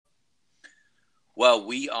Well,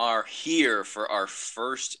 we are here for our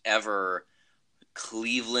first ever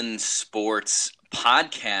Cleveland sports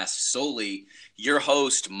podcast solely. Your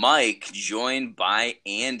host, Mike, joined by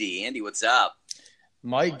Andy. Andy, what's up?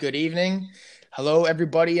 Mike, good evening. Hello,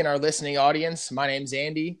 everybody in our listening audience. My name's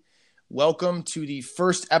Andy. Welcome to the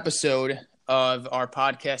first episode of our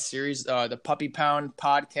podcast series, the Puppy Pound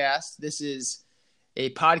Podcast. This is a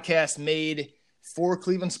podcast made for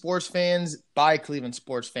Cleveland sports fans by Cleveland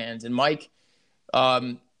sports fans. And Mike,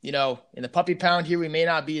 in the Puppy Pound here, we may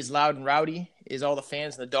not be as loud and rowdy as all the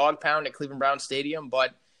fans in the Dog Pound at Cleveland Brown Stadium,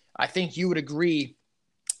 but I think you would agree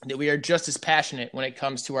that we are just as passionate when it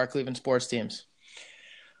comes to our Cleveland sports teams.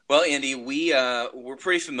 Well, Andy, we're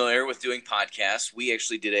pretty familiar with doing podcasts. We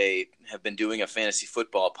actually have been doing a fantasy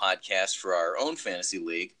football podcast for our own fantasy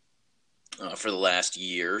league for the last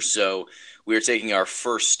year. So we are taking our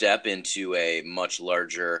first step into a much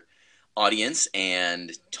larger audience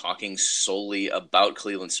and talking solely about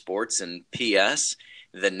Cleveland sports. And P.S.,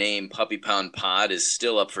 the name Puppy Pound Pod is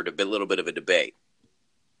still up for a little bit of a debate.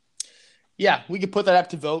 Yeah, we could put that up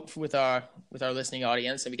to vote with our listening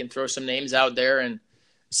audience, and we can throw some names out there and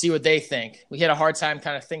see what they think. We had a hard time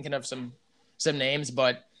kind of thinking of some names,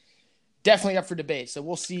 but definitely up for debate. So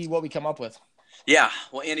we'll see what we come up with. Yeah,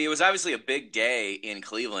 well, Andy, it was obviously a big day in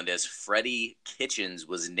Cleveland as Freddie Kitchens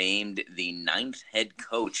was named the 9th head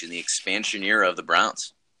coach in the expansion era of the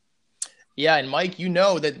Browns. Yeah, and Mike, you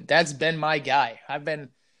know that's been my guy. I've been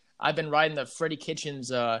riding the Freddie Kitchens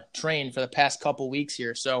train for the past couple weeks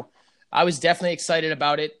here, so I was definitely excited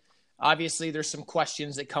about it. Obviously, there's some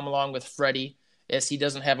questions that come along with Freddie, as he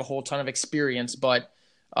doesn't have a whole ton of experience, but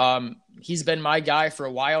he's been my guy for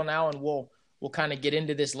a while now, and we'll kind of get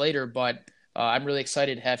into this later, but I'm really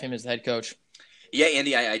excited to have him as the head coach. Yeah,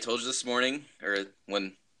 Andy, I told you this morning, or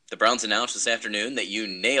when the Browns announced this afternoon, that you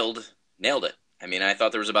nailed it. I mean, I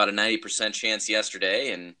thought there was about a 90% chance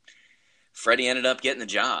yesterday, and Freddie ended up getting the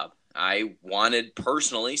job. I wanted,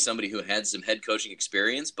 personally, somebody who had some head coaching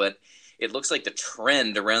experience, but it looks like the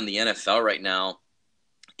trend around the NFL right now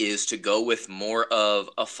is to go with more of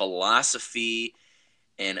a philosophy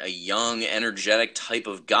and a young, energetic type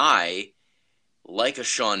of guy like a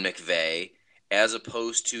Sean McVay, as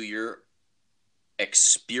opposed to your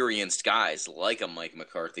experienced guys like a Mike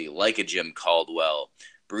McCarthy, like a Jim Caldwell.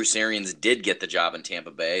 Bruce Arians did get the job in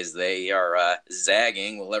Tampa Bay as they are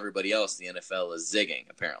zagging while everybody else in the NFL is zigging,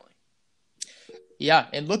 apparently. Yeah,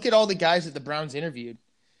 and look at all the guys that the Browns interviewed.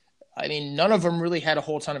 I mean, none of them really had a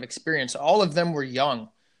whole ton of experience. All of them were young.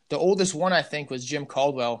 The oldest one, I think, was Jim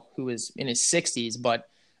Caldwell, who is in his 60s. But,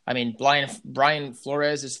 I mean, Brian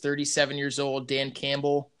Flores is 37 years old. Dan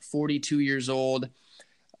Campbell, 42 years old.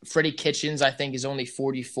 Freddie Kitchens, I think, is only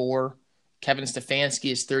 44. Kevin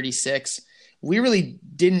Stefanski is 36. We really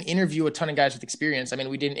didn't interview a ton of guys with experience. I mean,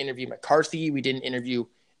 we didn't interview McCarthy. We didn't interview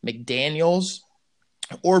McDaniels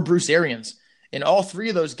or Bruce Arians. And all three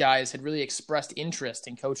of those guys had really expressed interest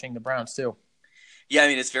in coaching the Browns, too. Yeah, I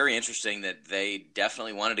mean, it's very interesting that they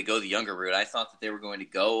definitely wanted to go the younger route. I thought that they were going to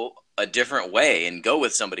go a different way and go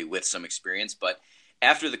with somebody with some experience. But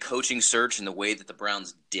after the coaching search and the way that the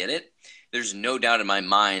Browns did it, there's no doubt in my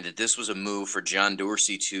mind that this was a move for John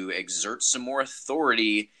Dorsey to exert some more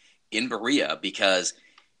authority in Berea, because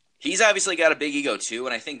he's obviously got a big ego too,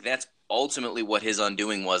 and I think that's ultimately what his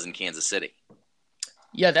undoing was in Kansas City.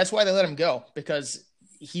 Yeah, that's why they let him go, because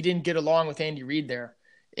he didn't get along with Andy Reid there.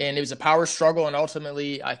 And it was a power struggle, and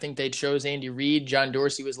ultimately I think they chose Andy Reid. John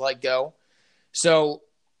Dorsey was let go. So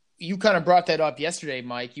you kind of brought that up yesterday,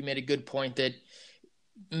 Mike. You made a good point that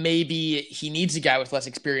maybe he needs a guy with less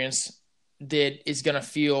experience that is going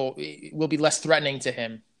to will be less threatening to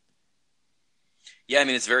him. Yeah, I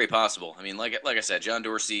mean, it's very possible. I mean, like I said, John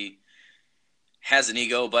Dorsey has an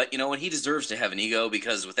ego, but you know what? He deserves to have an ego,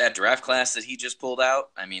 because with that draft class that he just pulled out,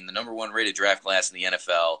 I mean, the number one rated draft class in the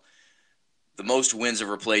NFL, the most wins of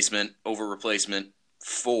replacement over replacement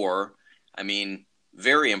 4. I mean,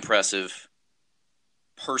 very impressive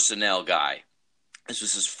personnel guy. This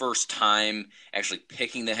was his first time actually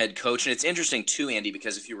picking the head coach. And it's interesting too, Andy,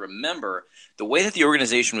 because if you remember, the way that the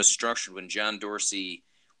organization was structured when John Dorsey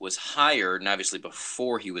was hired, and obviously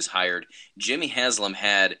before he was hired, Jimmy Haslam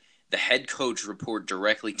had the head coach report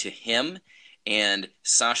directly to him, and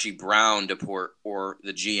Sashi Brown, or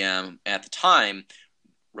the GM at the time,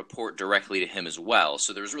 report directly to him as well.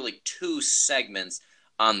 So there's really 2 segments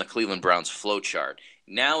on the Cleveland Browns flow chart.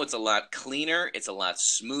 Now it's a lot cleaner, it's a lot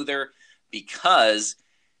smoother, because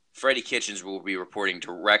Freddie Kitchens will be reporting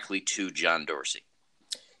directly to John Dorsey.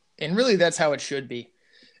 And really, that's how it should be.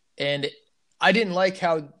 And I didn't like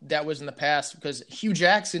how that was in the past, because Hugh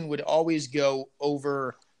Jackson would always go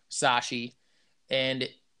over Sashi, and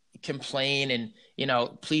complain and,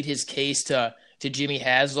 plead his case to Jimmy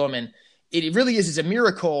Haslam. And it really is a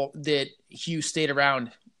miracle that Hugh stayed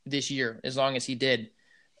around this year as long as he did.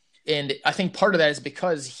 And I think part of that is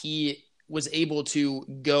because he was able to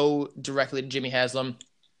go directly to Jimmy Haslam.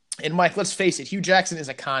 And Mike, let's face it, Hugh Jackson is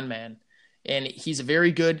a con man, and he's a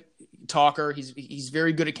very good talker. He's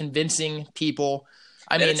very good at convincing people.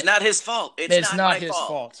 I mean, it's not his fault. It's not his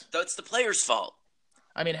fault. It's the player's fault.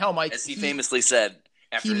 I mean, hell, Mike, as he famously said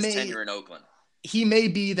after his tenure in Oakland, he may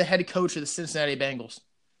be the head coach of the Cincinnati Bengals.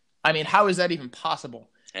 I mean, how is that even possible?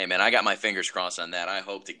 Hey, man, I got my fingers crossed on that. I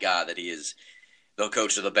hope to God that he is the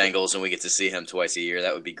coach of the Bengals and we get to see him twice a year.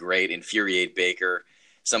 That would be great. Infuriate Baker,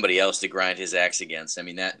 somebody else to grind his axe against. I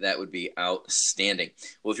mean, that would be outstanding.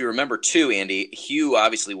 Well, if you remember, too, Andy, Hugh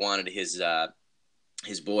obviously wanted his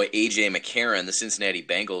boy A.J. McCarron, the Cincinnati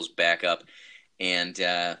Bengals backup, and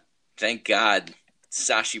thank God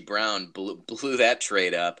Sashi Brown blew that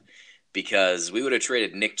trade up because we would have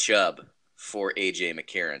traded Nick Chubb for A.J.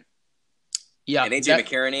 McCarron. Yeah, and A.J.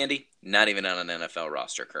 McCarron, Andy, not even on an NFL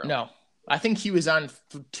roster currently. No, I think he was on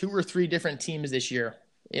 2 or 3 different teams this year.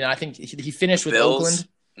 I think he finished with Bills,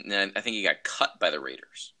 Oakland. And I think he got cut by the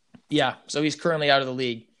Raiders. Yeah, so he's currently out of the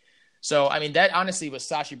league. So, I mean, that honestly was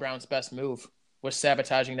Sashi Brown's best move, was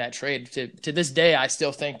sabotaging that trade. To this day, I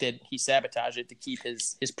still think that he sabotaged it to keep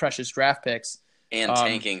his precious draft picks. And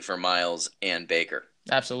tanking for Miles and Baker.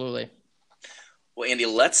 Absolutely. Well, Andy,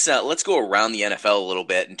 let's go around the NFL a little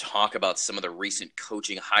bit and talk about some of the recent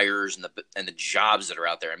coaching hires and the jobs that are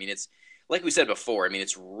out there. I mean, it's like we said before. I mean,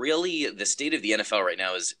 it's really the state of the NFL right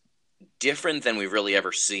now is different than we've really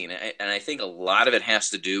ever seen, and I think a lot of it has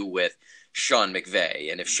to do with Sean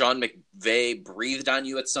McVay. And if Sean McVay breathed on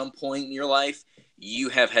you at some point in your life, you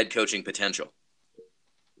have head coaching potential.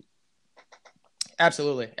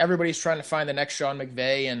 Absolutely, everybody's trying to find the next Sean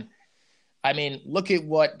McVay, and I mean, look at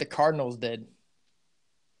what the Cardinals did.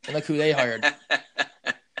 And look who they hired.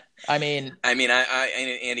 I mean,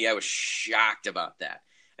 Andy, I was shocked about that.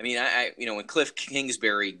 I mean, when Cliff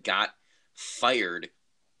Kingsbury got fired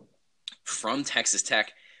from Texas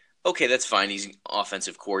Tech, okay, that's fine. He's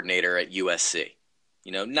offensive coordinator at USC.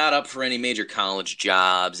 Not up for any major college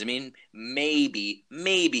jobs. I mean, maybe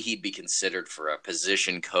he'd be considered for a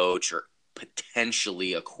position coach or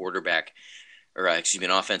potentially a quarterback or an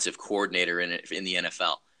offensive coordinator in the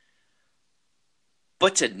NFL.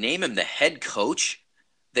 But to name him the head coach,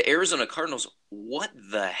 the Arizona Cardinals, what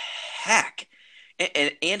the heck?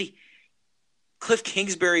 And Andy, Cliff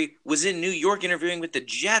Kingsbury was in New York interviewing with the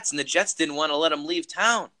Jets, and the Jets didn't want to let him leave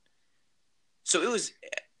town. So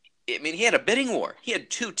he had a bidding war. He had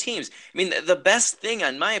 2 teams. I mean, the best thing,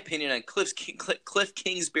 in my opinion, on Cliff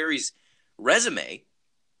Kingsbury's resume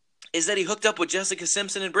is that he hooked up with Jessica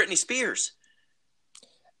Simpson and Britney Spears.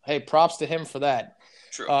 Hey, props to him for that.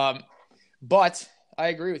 True. But I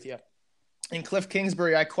agree with you. In Cliff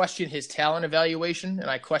Kingsbury, I question his talent evaluation and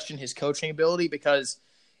I question his coaching ability because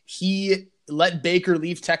he let Baker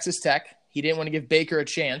leave Texas Tech. He didn't want to give Baker a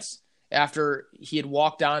chance after he had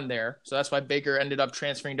walked on there. So that's why Baker ended up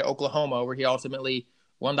transferring to Oklahoma, where he ultimately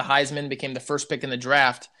won the Heisman, became the first pick in the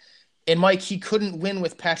draft. And Mike, he couldn't win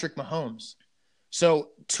with Patrick Mahomes. So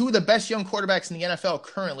 2 of the best young quarterbacks in the NFL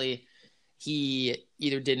currently, he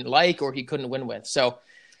either didn't like or he couldn't win with. So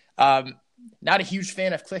not a huge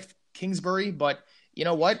fan of Cliff Kingsbury, but you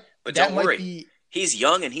know what? But don't worry. He's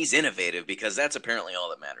young and he's innovative because that's apparently all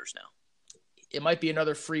that matters now. It might be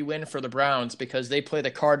another free win for the Browns because they play the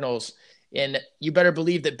Cardinals, and you better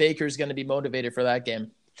believe that Baker's going to be motivated for that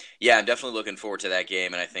game. Yeah, I'm definitely looking forward to that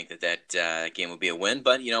game, and I think that game will be a win.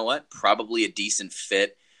 But you know what? Probably a decent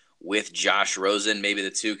fit with Josh Rosen. Maybe the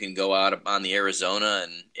 2 can go out on the Arizona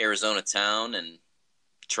town and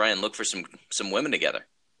try and look for some women together.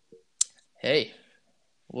 Hey,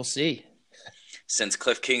 we'll see. Since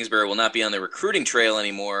Cliff Kingsbury will not be on the recruiting trail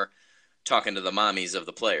anymore, talking to the mommies of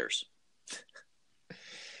the players.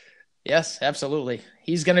 Yes, absolutely.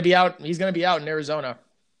 He's going to be out. He's going to be out in Arizona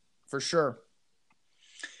for sure.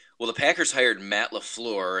 Well, the Packers hired Matt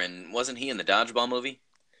LaFleur, and wasn't he in the Dodgeball movie?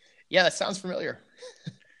 Yeah, that sounds familiar.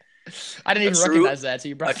 I didn't even recognize that. So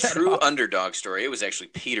you brought that true up. Underdog story. It was actually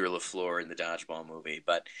Peter LaFleur in the Dodgeball movie,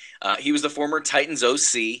 but he was the former Titans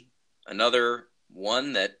OC, another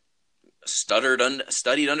one that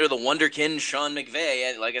studied under the wonderkin Sean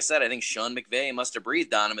McVay. Like I said, I think Sean McVay must have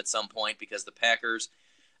breathed on him at some point because the Packers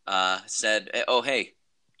said, "Oh, hey,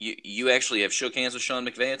 you actually have shook hands with Sean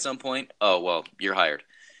McVay at some point? Oh, well, you're hired."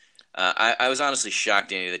 I was honestly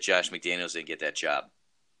shocked, Andy, that Josh McDaniels didn't get that job.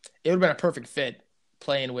 It would have been a perfect fit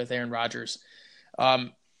playing with Aaron Rodgers.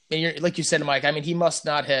 And like you said, Mike, I mean, he must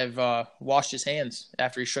not have washed his hands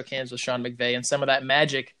after he shook hands with Sean McVay, and some of that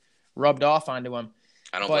magic rubbed off onto him.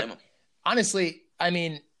 I don't But blame him. honestly, I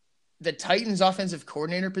mean, the Titans offensive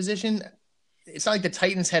coordinator position, it's not like the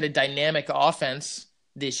Titans had a dynamic offense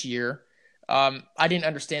this year. I didn't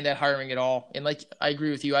understand that hiring at all. And like, I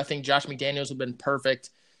agree with you. I think Josh McDaniels would have been perfect.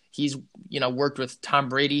 He's, worked with Tom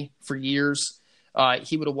Brady for years.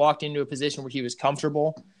 He would have walked into a position where he was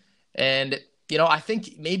comfortable. And, I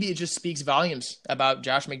think maybe it just speaks volumes about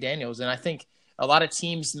Josh McDaniels. And I think a lot of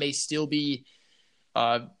teams may still be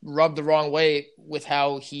rubbed the wrong way with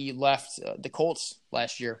how he left the Colts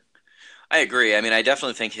last year. I agree. I mean, I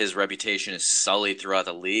definitely think his reputation is sullied throughout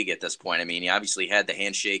the league at this point. I mean, he obviously had the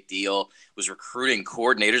handshake deal, was recruiting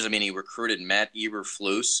coordinators. I mean, he recruited Matt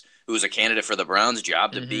Eberflus, who was a candidate for the Browns'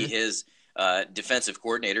 job to be his defensive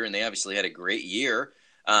coordinator, and they obviously had a great year.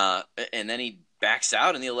 And then he backs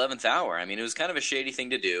out in the 11th hour. I mean, it was kind of a shady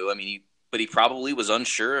thing to do. I mean, but he probably was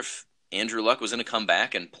unsure if Andrew Luck was going to come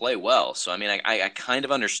back and play well. So, I mean, I kind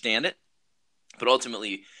of understand it. But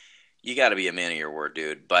ultimately, you got to be a man of your word,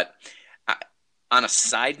 dude. But on a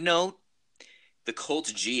side note, the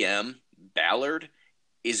Colts GM, Ballard,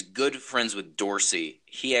 is good friends with Dorsey.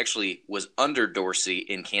 He actually was under Dorsey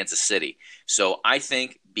in Kansas City. So I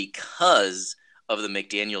think because of the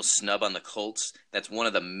McDaniels snub on the Colts, that's one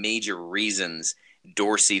of the major reasons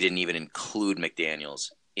Dorsey didn't even include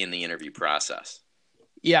McDaniels in the interview process.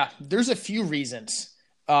 Yeah, there's a few reasons.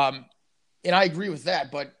 And I agree with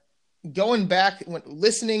that. But going back,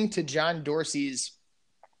 listening to John Dorsey's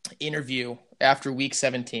interview after week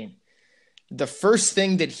 17, the first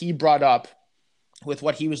thing that he brought up with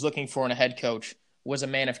what he was looking for in a head coach was a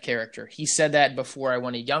man of character. He said that before I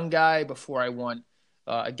want a young guy, before I want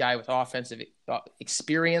a guy with offensive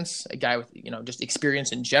experience, a guy with, just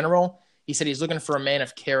experience in general. He said he's looking for a man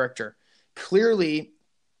of character. Clearly,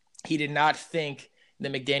 he did not think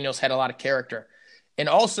that McDaniels had a lot of character. And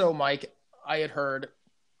also, Mike, I had heard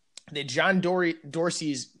that John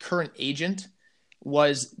Dorsey's current agent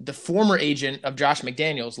was the former agent of Josh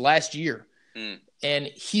McDaniels last year. And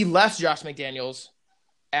he left Josh McDaniels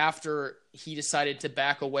after he decided to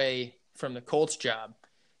back away from the Colts job.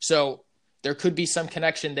 So there could be some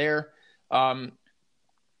connection there. I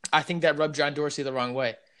think that rubbed John Dorsey the wrong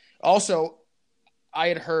way. Also, I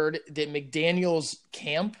had heard that McDaniels'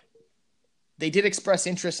 camp, they did express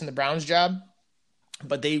interest in the Browns job,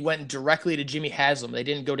 but they went directly to Jimmy Haslam. They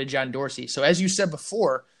didn't go to John Dorsey. So as you said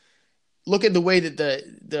before, look at the way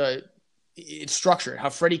that it's structured, how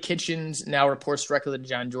Freddie Kitchens now reports directly to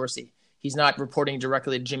John Dorsey. He's not reporting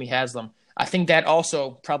directly to Jimmy Haslam. I think that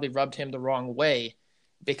also probably rubbed him the wrong way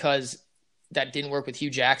because that didn't work with Hugh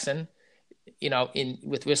Jackson,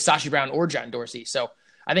 with Sashi Brown or John Dorsey. So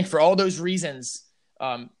I think for all those reasons,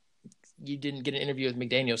 you didn't get an interview with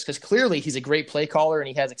McDaniels because clearly he's a great play caller and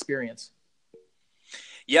he has experience.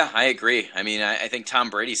 Yeah, I agree. I mean, I think Tom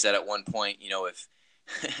Brady said at one point,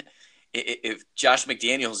 if Josh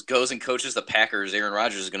McDaniels goes and coaches the Packers, Aaron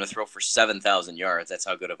Rodgers is going to throw for 7,000 yards. That's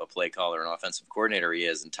how good of a play caller and offensive coordinator he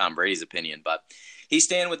is, in Tom Brady's opinion. But he's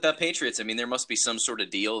staying with the Patriots. I mean, there must be some sort of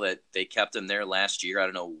deal that they kept him there last year. I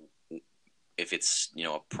don't know if it's,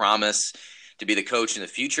 a promise to be the coach in the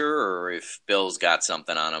future or if Bill's got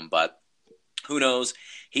something on him. But who knows?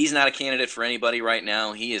 He's not a candidate for anybody right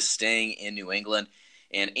now. He is staying in New England.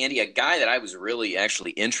 And, Andy, a guy that I was really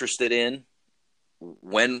actually interested in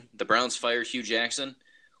when the Browns fired Hugh Jackson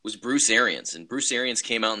was Bruce Arians. And Bruce Arians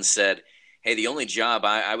came out and said, hey, the only job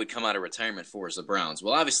I would come out of retirement for is the Browns.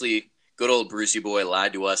 Well, obviously, good old Brucey boy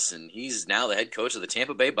lied to us, and he's now the head coach of the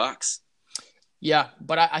Tampa Bay Bucs. Yeah,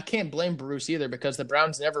 but I can't blame Bruce either because the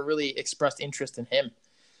Browns never really expressed interest in him.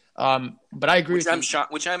 But I agree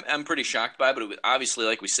which I'm pretty shocked by, but obviously,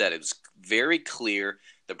 like we said, it was very clear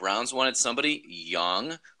the Browns wanted somebody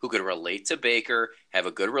young who could relate to Baker, have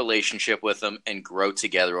a good relationship with him, and grow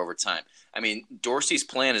together over time. I mean, Dorsey's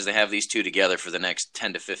plan is to have these two together for the next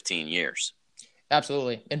 10 to 15 years.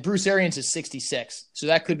 Absolutely. And Bruce Arians is 66, so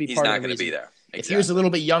that could be He's part of the reason. He's not going to be there. Exactly. If he was a little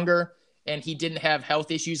bit younger and he didn't have health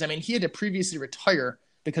issues, I mean, he had to previously retire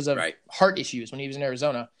because of heart issues when he was in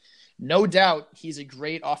Arizona. No doubt he's a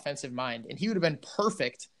great offensive mind, and he would have been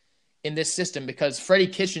perfect in this system because Freddie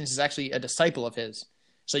Kitchens is actually a disciple of his.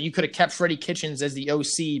 So you could have kept Freddie Kitchens as the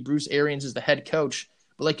OC, Bruce Arians as the head coach.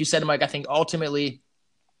 But like you said, Mike, I think ultimately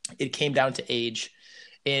it came down to age.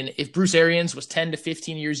 And if Bruce Arians was 10 to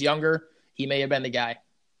 15 years younger, he may have been the guy.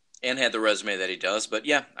 And had the resume that he does. But,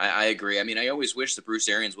 yeah, I agree. I mean, I always wish that Bruce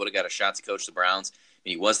Arians would have got a shot to coach the Browns. I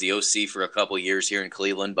mean, he was the OC for a couple of years here in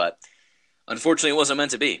Cleveland, but unfortunately it wasn't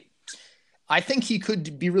meant to be. I think he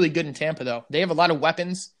could be really good in Tampa, though. They have a lot of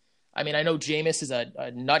weapons. I mean, I know Jameis is a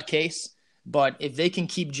nutcase, but if they can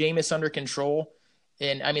keep Jameis under control,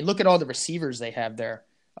 and I mean, look at all the receivers they have there.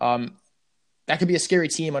 That could be a scary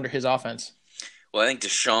team under his offense. Well, I think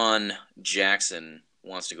Deshaun Jackson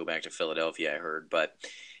wants to go back to Philadelphia, I heard. But,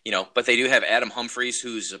 but they do have Adam Humphries,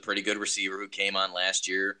 who's a pretty good receiver who came on last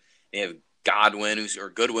year. They have Goodwin,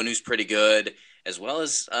 who's pretty good, as well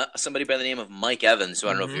as somebody by the name of Mike Evans, who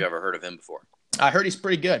I don't know if you've ever heard of him before. I heard he's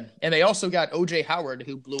pretty good. And they also got O.J. Howard,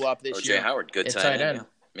 who blew up this year. O.J. Howard, good tight end.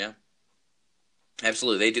 Yeah.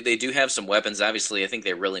 Absolutely. They do have some weapons. Obviously, I think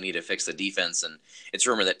they really need to fix the defense. And it's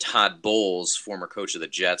rumored that Todd Bowles, former coach of the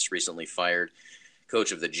Jets, recently fired.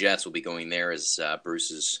 Coach of the Jets will be going there as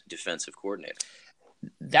Bruce's defensive coordinator.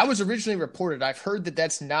 That was originally reported. I've heard that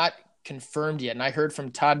that's not confirmed yet. And I heard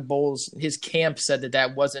from Todd Bowles, his camp said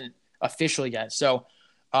that wasn't official yet. So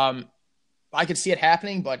I could see it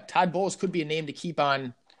happening, but Todd Bowles could be a name to keep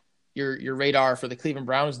on your radar for the Cleveland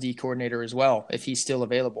Browns D coordinator as well, if he's still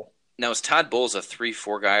available. Now, is Todd Bowles a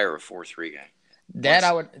 3-4 guy or a 4-3 guy? That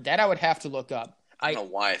I would have to look up. I don't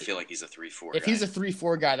know why I feel like he's a 3-4 guy. If he's a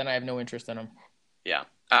 3-4 guy, then I have no interest in him. Yeah.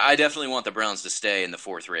 I definitely want the Browns to stay in the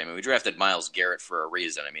 4-3. I mean, we drafted Myles Garrett for a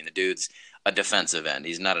reason. I mean, the dude's a defensive end.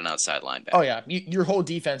 He's not an outside linebacker. Oh, yeah. Your whole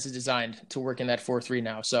defense is designed to work in that 4-3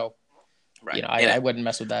 now, so right. I wouldn't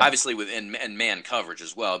mess with that. Obviously, within man coverage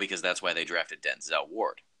as well, because that's why they drafted Denzel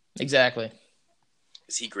Ward. Exactly.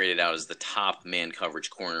 Because he graded out as the top man coverage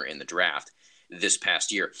corner in the draft this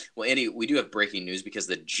past year. Well, Andy, we do have breaking news because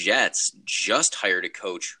the Jets just hired a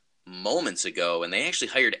coach moments ago, and they actually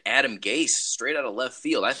hired Adam Gase straight out of left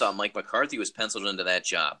field. I thought Mike McCarthy was penciled into that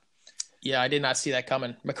job. Yeah, I did not see that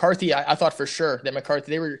coming. McCarthy, I thought for sure that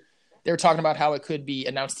McCarthy, they were talking about how it could be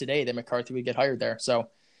announced today that McCarthy would get hired there. So,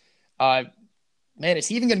 man, is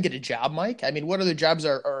he even going to get a job, Mike? I mean, what other jobs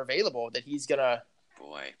are available that he's going to –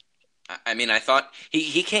 Boy. I mean, I thought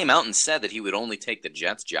he came out and said that he would only take the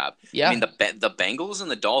Jets job. Yeah. I mean, the Bengals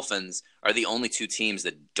and the Dolphins are the only two teams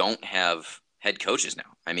that don't have head coaches now.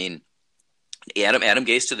 I mean, Adam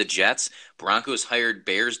Gase to the Jets. Broncos hired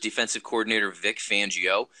Bears defensive coordinator Vic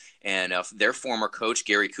Fangio, and their former coach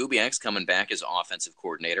Gary Kubiak's coming back as offensive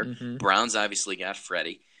coordinator. Mm-hmm. Browns obviously got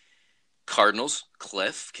Freddie. Cardinals,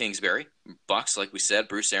 Cliff Kingsbury. Bucks, like we said,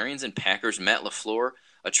 Bruce Arians, and Packers, Matt LaFleur.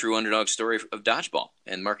 A true underdog story of dodgeball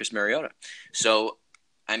and Marcus Mariota. So,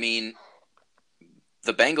 I mean,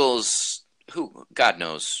 the Bengals, God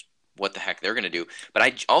knows what the heck they're going to do. But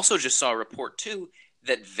I also just saw a report, too,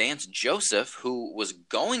 that Vance Joseph, who was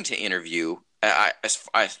going to interview, I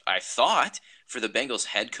thought, for the Bengals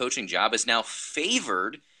head coaching job, is now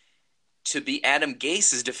favored to be Adam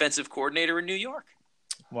Gase's defensive coordinator in New York.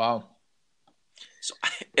 Wow. So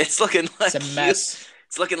it's looking like it's a mess.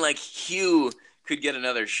 It's looking like Hugh could get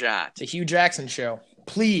another shot. The Hugh Jackson show.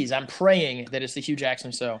 Please, I'm praying that it's the Hugh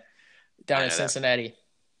Jackson show down in Cincinnati.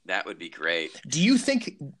 That would be great. Do you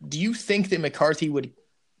think that McCarthy would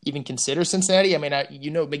even consider Cincinnati? I mean,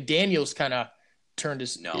 McDaniels kind of turned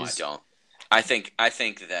his. No, I don't. I think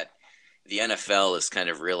that the NFL is kind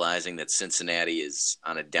of realizing that Cincinnati is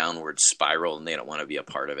on a downward spiral and they don't want to be a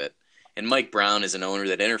part of it. And Mike Brown is an owner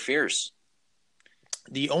that interferes.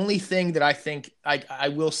 The only thing that I think I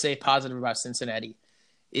will say positive about Cincinnati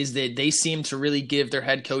is that they seem to really give their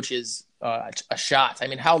head coaches a shot. I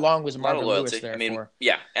mean, how long was Marvin Lewis there for?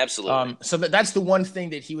 Yeah, absolutely. So that's the one thing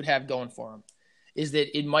that he would have going for him is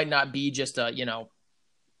that it might not be just a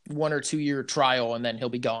 1 or 2 year trial and then he'll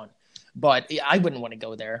be gone. But I wouldn't want to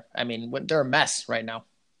go there. I mean, they're a mess right now.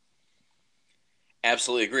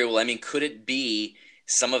 Absolutely agree. Well, I mean, could it be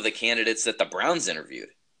some of the candidates that the Browns interviewed?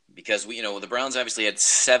 Because the Browns obviously had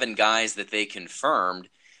 7 guys that they confirmed.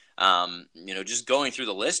 Just going through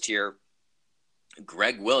the list here,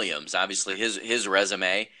 Greg Williams, obviously his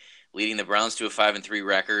resume, leading the Browns to a 5-3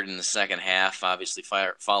 record in the second half. Obviously,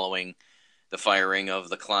 following the firing of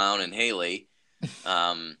the Clown and Haley,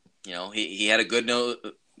 he had a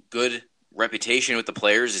good reputation with the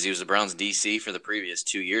players as he was the Browns DC for the previous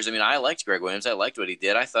 2 years. I mean, I liked Greg Williams. I liked what he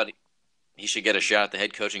did. I thought he should get a shot at the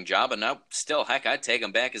head coaching job, and now still, heck, I'd take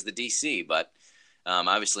him back as the DC. But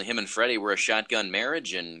obviously him and Freddie were a shotgun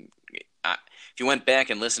marriage, and if you went back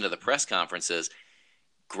and listened to the press conferences,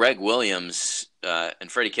 Greg Williams and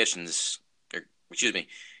Freddie Kitchens,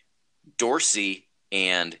 Dorsey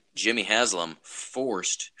and Jimmy Haslam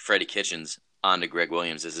forced Freddie Kitchens onto Greg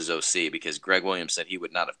Williams as his OC because Greg Williams said he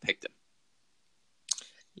would not have picked him.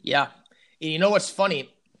 Yeah. And you know what's funny?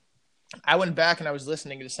 I went back and I was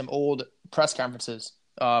listening to some old press conferences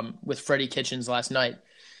with Freddie Kitchens last night.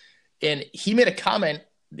 And he made a comment,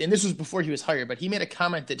 and this was before he was hired, but he made a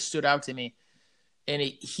comment that stood out to me. And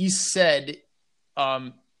he said,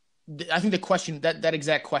 I think the question, that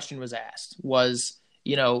exact question was asked was,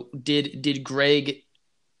 did Greg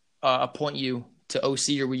appoint you to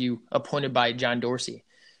OC or were you appointed by John Dorsey?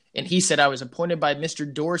 And he said, I was appointed by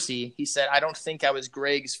Mr. Dorsey. He said, I don't think I was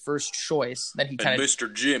Greg's first choice. Then he kind of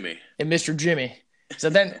Mr. Jimmy. And Mr. Jimmy. So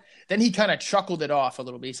then he kind of chuckled it off a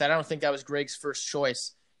little bit. He said, I don't think I was Greg's first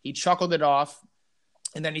choice. He chuckled it off.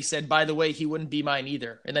 And then he said, by the way, he wouldn't be mine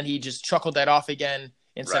either. And then he just chuckled that off again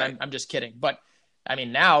and said, I'm just kidding. But, I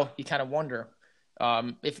mean, now you kind of wonder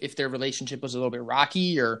if their relationship was a little bit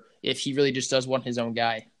rocky or if he really just does want his own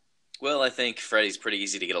guy. Well, I think Freddie's pretty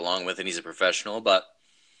easy to get along with, and he's a professional. But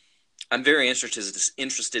I'm very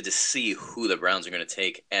interested to see who the Browns are going to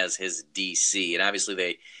take as his DC. And obviously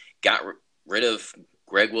they got rid of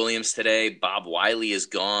Greg Williams today. Bob Wiley is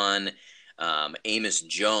gone. Amos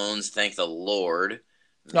Jones, thank the Lord.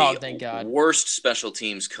 Thank God. Worst special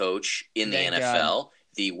teams coach in the Thank NFL. God.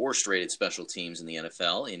 The worst rated special teams in the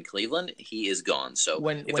NFL in Cleveland. He is gone. So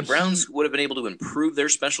if the when Browns would have been able to improve their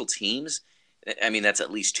special teams, I mean, that's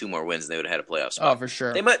at least 2 more wins and they would have had a playoff spot. Oh, for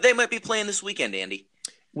sure. They might be playing this weekend, Andy.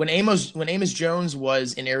 When Amos Jones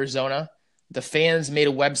was in Arizona, the fans made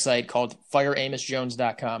a website called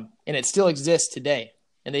fireamosjones.com, and it still exists today.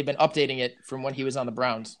 And they've been updating it from when he was on the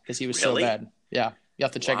Browns because he was so bad. Yeah, you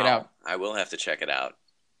have to check it out. I will have to check it out.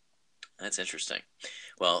 That's interesting.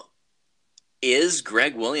 Well, is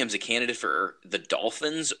Greg Williams a candidate for the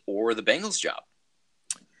Dolphins or the Bengals job?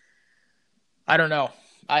 I don't know.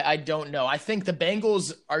 I don't know. I think the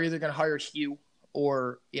Bengals are either going to hire Hugh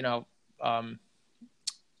or, they'll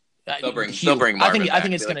bring Marvin back. I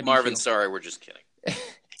think it's going to be Marvin. Hugh. Sorry, we're just kidding.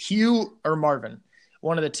 Hugh or Marvin,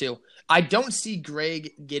 one of the two. I don't see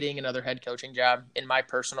Greg getting another head coaching job, in my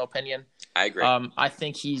personal opinion. I agree. I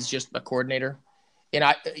think he's just a coordinator. And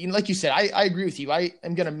like you said, I agree with you. I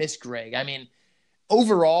am going to miss Greg. I mean,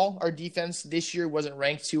 overall, our defense this year wasn't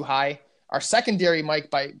ranked too high. Our secondary, Mike,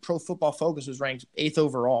 by Pro Football Focus, was ranked 8th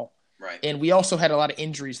overall. Right. And we also had a lot of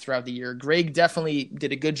injuries throughout the year. Greg definitely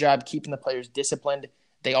did a good job keeping the players disciplined.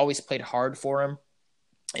 They always played hard for him.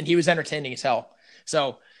 And he was entertaining as hell.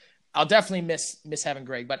 So I'll definitely miss having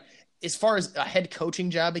Greg. But as far as a head coaching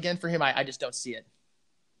job again for him, I just don't see it.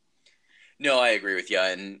 No, I agree with you.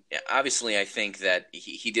 And obviously, I think that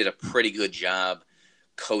he did a pretty good job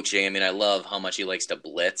coaching. I mean, I love how much he likes to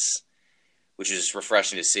blitz, which is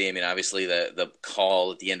refreshing to see. I mean, obviously, the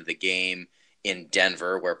call at the end of the game in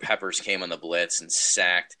Denver where Peppers came on the blitz and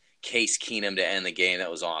sacked Case Keenum to end the game, that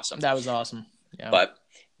was awesome. That was awesome. Yeah. But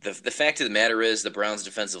the fact of the matter is the Browns'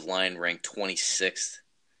 defensive line ranked 26th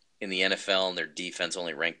in the NFL, and their defense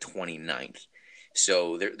only ranked 29th.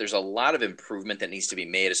 So there's a lot of improvement that needs to be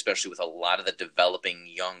made, especially with a lot of the developing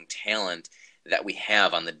young talent that we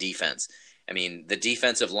have on the defense. I mean, the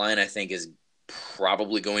defensive line, I think, is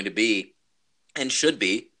probably going to be, and should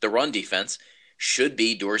be, the run defense should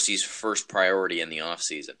be Dorsey's first priority in the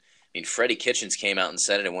offseason. I mean, Freddie Kitchens came out and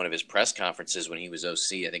said it in one of his press conferences when he was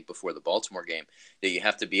OC, I think before the Baltimore game, that you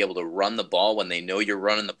have to be able to run the ball when they know you're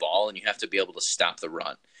running the ball, and you have to be able to stop the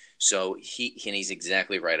run. So he's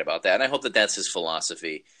exactly right about that. And I hope that that's his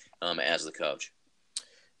philosophy as the coach.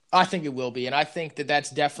 I think it will be. And I think that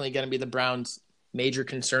that's definitely going to be the Browns' major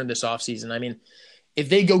concern this offseason. I mean, if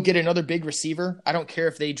they go get another big receiver, I don't care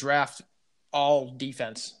if they draft all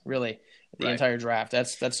defense, really, the entire draft.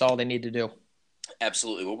 That's all they need to do.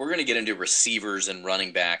 Absolutely. Well, we're going to get into receivers and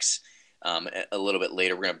running backs a little bit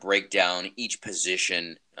later. We're going to break down each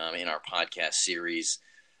position in our podcast series.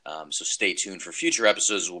 So stay tuned for future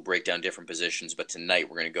episodes. We'll break down different positions, but tonight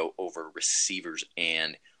we're going to go over receivers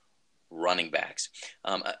and running backs.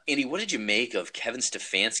 Andy, what did you make of Kevin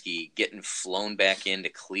Stefanski getting flown back into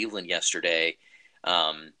Cleveland yesterday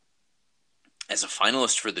as a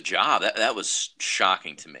finalist for the job? That was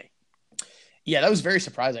shocking to me. Yeah, that was very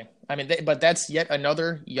surprising. I mean, but that's yet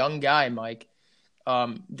another young guy, Mike,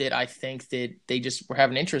 that I think that they just were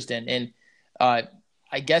having interest in. And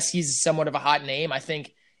I guess he's somewhat of a hot name. I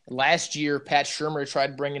think last year, Pat Shurmur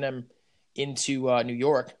tried bringing him into New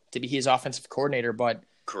York to be his offensive coordinator, but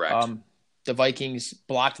correct. The Vikings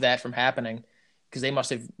blocked that from happening because they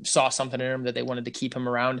must have saw something in him that they wanted to keep him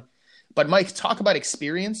around. But, Mike, talk about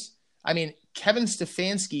experience. I mean, Kevin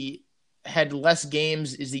Stefanski had less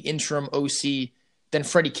games as the interim OC than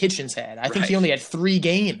Freddie Kitchens had. I think he only had 3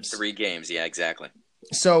 games. 3 games, yeah, exactly.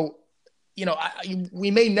 So,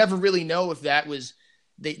 we may never really know if that was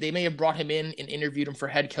they may have brought him in and interviewed him for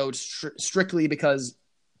head coach strictly because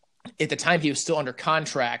at the time he was still under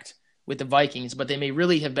contract with the Vikings, but they may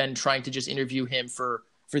really have been trying to just interview him for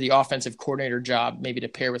the offensive coordinator job, maybe to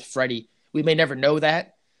pair with Freddie. We may never know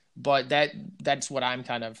that, but that's what I'm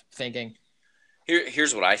kind of thinking.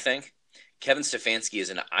 Here's what I think. Kevin Stefanski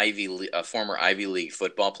is a former Ivy League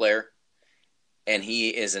football player, and he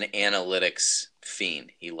is an analytics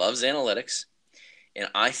fiend. He loves analytics, and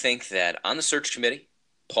I think that on the search committee,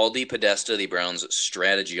 Paul DePodesta, the Browns'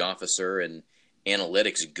 strategy officer and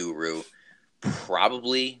analytics guru,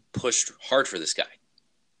 probably pushed hard for this guy.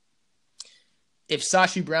 If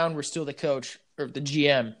Sashi Brown were still the coach or the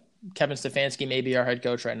GM, Kevin Stefanski may be our head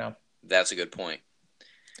coach right now. That's a good point.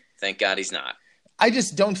 Thank God he's not. I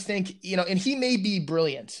just don't think, and he may be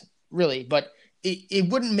brilliant, really, but it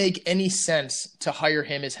wouldn't make any sense to hire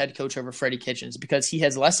him as head coach over Freddie Kitchens because he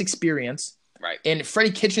has less experience. Right. And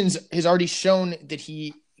Freddie Kitchens has already shown that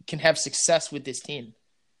he can have success with this team.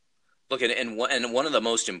 Look, and one of the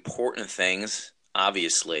most important things,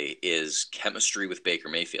 obviously, is chemistry with Baker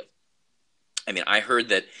Mayfield. I mean, I heard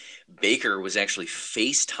that Baker was actually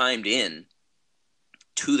FaceTimed in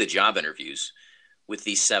to the job interviews with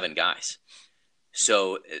these 7 guys.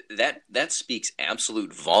 So that speaks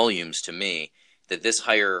absolute volumes to me that this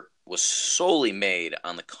hire was solely made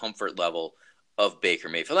on the comfort level of Baker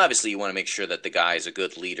Mayfield. Obviously, you want to make sure that the guy is a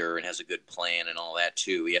good leader and has a good plan and all that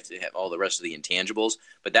too. You have to have all the rest of the intangibles,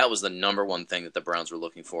 but that was the number one thing that the Browns were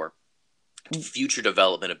looking for. Future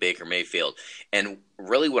development of Baker Mayfield. And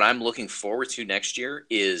really what I'm looking forward to next year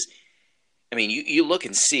is, I mean, you look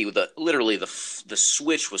and see, literally the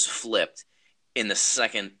switch was flipped in the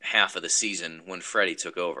second half of the season when Freddie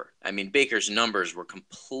took over. I mean, Baker's numbers were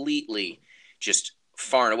completely just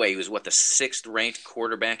far and away. He was, the 6th-ranked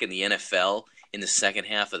quarterback in the NFL in the second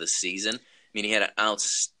half of the season. I mean, he had an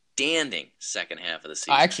outstanding second half of the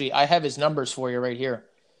season. I have his numbers for you right here.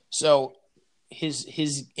 So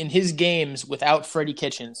in his games without Freddie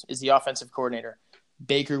Kitchens as the offensive coordinator,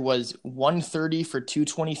 Baker was 130 for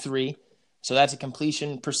 223. So that's a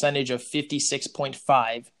completion percentage of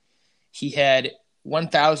 56.5. He had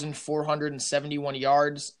 1,471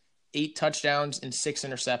 yards, 8 touchdowns, and 6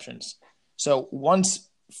 interceptions. So once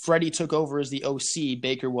Freddie took over as the OC,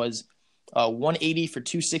 Baker was 180 for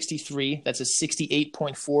 263. That's a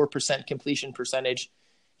 68.4% completion percentage.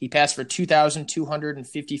 He passed for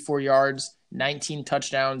 2,254 yards, 19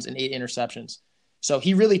 touchdowns, and 8 interceptions. So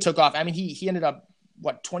he really took off. I mean, he ended up,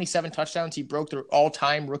 27 touchdowns? He broke the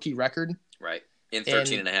all-time rookie record. Right. In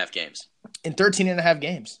 13 and a half games. In 13 and a half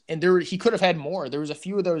games. And he could have had more. There was a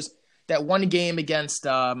few of those, that one game against,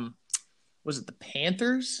 was it the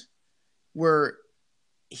Panthers? Where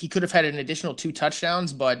he could have had an additional 2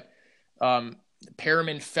 touchdowns, but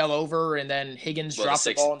Perriman fell over and then Higgins dropped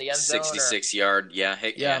the ball in the end zone. 66-yard,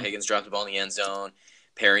 Higgins dropped the ball in the end zone.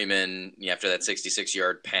 Perriman, after that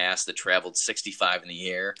 66-yard pass that traveled 65 in the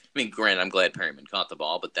air. I mean, granted, I'm glad Perriman caught the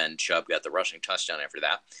ball, but then Chubb got the rushing touchdown after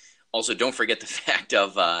that. Also, don't forget the fact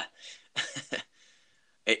of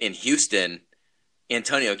in Houston,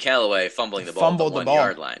 Antonio Callaway fumbling the ball at the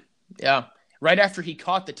 1-yard line. Yeah. Right after he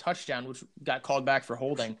caught the touchdown, which got called back for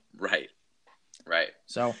holding. Right.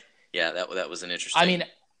 So, yeah, that was an interesting. I mean,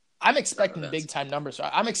 I'm expecting big-time numbers.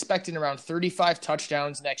 I'm expecting around 35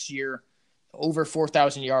 touchdowns next year, over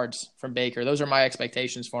 4,000 yards from Baker. Those are my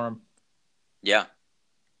expectations for him. Yeah,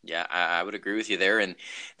 I would agree with you there. And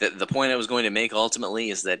the point I was going to make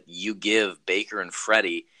ultimately is that you give Baker and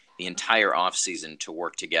Freddie the entire offseason to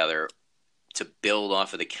work together to build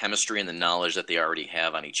off of the chemistry and the knowledge that they already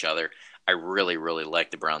have on each other. I really, really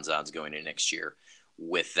like the Browns' odds going into next year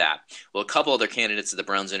with that. Well, a couple other candidates that the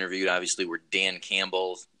Browns interviewed, obviously, were Dan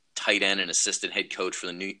Campbell, tight end and assistant head coach for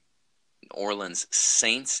the New Orleans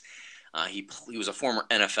Saints. He was a former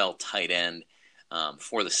NFL tight end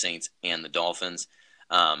for the Saints and the Dolphins.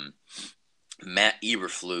 Matt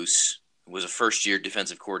Eberflus was a first-year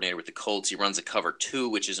defensive coordinator with the Colts. He runs a cover 2,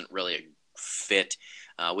 which isn't really a fit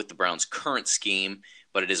with the Browns' current scheme,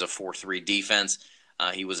 but it is a 4-3 defense.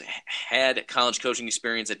 He had college coaching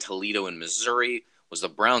experience at Toledo in Missouri, was the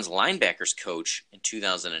Browns linebackers coach in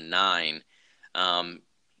 2009.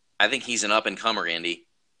 I think he's an up-and-comer, Andy.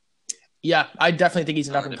 Yeah, I definitely think he's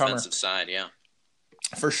an up-and-comer. On the defensive side, yeah.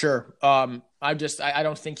 For sure. I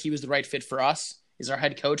don't think he was the right fit for us as our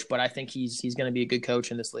head coach, but I think he's going to be a good coach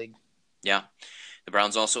in this league. Yeah. The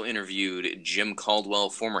Browns also interviewed Jim Caldwell,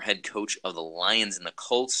 former head coach of the Lions and the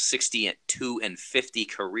Colts, 62-50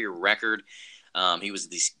 career record. He was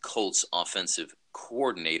the Colts offensive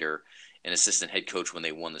coordinator and assistant head coach when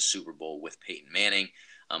they won the Super Bowl with Peyton Manning.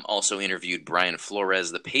 Also interviewed Brian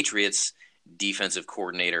Flores, the Patriots defensive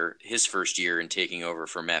coordinator, his first year in taking over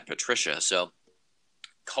for Matt Patricia. So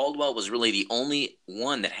Caldwell was really the only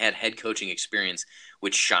one that had head coaching experience,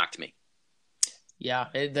 which shocked me. Yeah,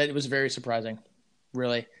 it was very surprising,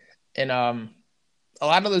 really. And a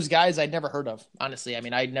lot of those guys I'd never heard of, honestly. I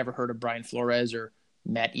mean, I'd never heard of Brian Flores or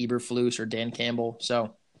Matt Eberflus or Dan Campbell.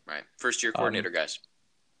 So right, first-year coordinator guys.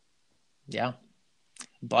 Yeah.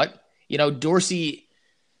 But, Dorsey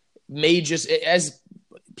may just, as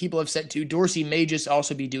people have said too, Dorsey may just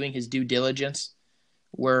also be doing his due diligence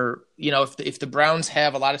where, if the Browns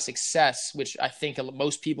have a lot of success, which I think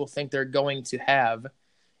most people think they're going to have,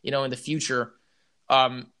 in the future,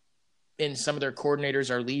 and some of their coordinators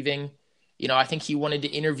are leaving, I think he wanted to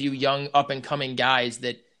interview young up and coming guys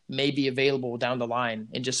that may be available down the line,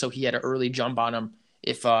 and just so he had an early jump on them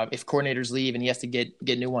if coordinators leave and he has to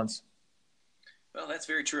get new ones. Well, that's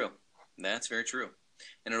very true. That's very true.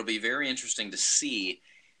 And it'll be very interesting to see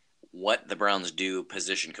what the Browns do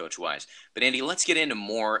position coach wise. But Andy, let's dig into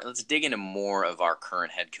more of our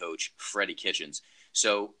current head coach, Freddie Kitchens.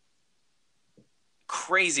 So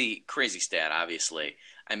crazy stat, obviously.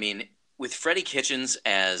 I mean, with Freddie Kitchens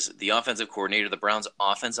as the offensive coordinator, the Browns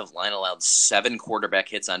offensive line allowed 7 quarterback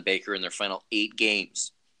hits on Baker in their final 8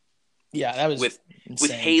 games. Yeah, that was insane.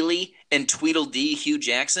 With Haley and Tweedledee Hugh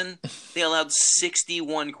Jackson, they allowed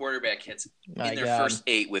 61 quarterback hits in their first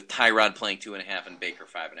 8, with Tyrod playing 2.5 and Baker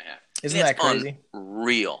 5.5. Isn't that crazy?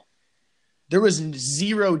 Unreal. There was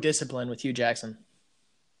 0 discipline with Hugh Jackson.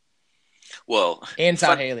 Well, and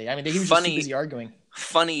Todd Haley. I mean, he was just too busy arguing.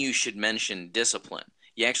 Funny you should mention discipline.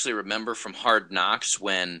 You actually remember from Hard Knocks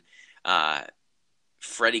when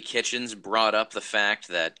Freddie Kitchens brought up the fact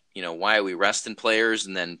that, why are we resting players?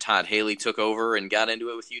 And then Todd Haley took over and got into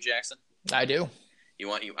it with Hugh Jackson. I do.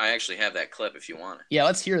 I actually have that clip if you want it. Yeah,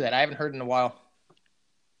 let's hear that. I haven't heard it in a while.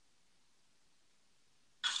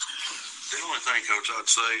 The only thing, Coach, I'd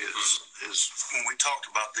say is when we talked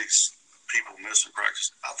about these people missing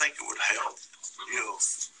practice, I think it would help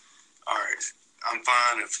if, all right, I'm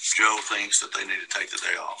fine if Joe thinks that they need to take the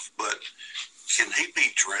day off, but can he be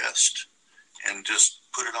dressed and just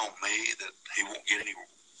put it on me that he won't get any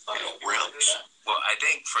reps? Well, I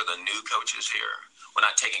think for the new coaches here, we're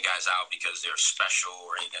not taking guys out because they're special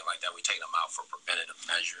or anything like that. We take them out for preventative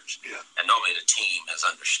measures. Yeah. And normally the team has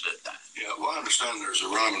understood that. Yeah, well, I understand there's a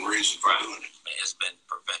rhyme and reason for doing it. It's been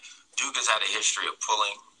Duke has had a history of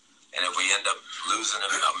pulling, and if we end up losing him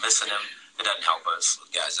or missing him, it doesn't help us.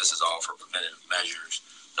 Guys, this is all for preventative measures.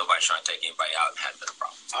 Nobody's trying to take anybody out. It hadn't been a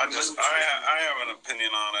problem. I have an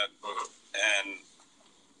opinion on it,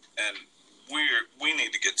 and we need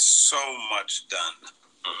to get so much done,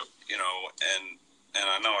 and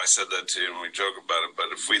I know I said that to you and we joke about it, but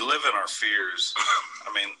if we live in our fears, I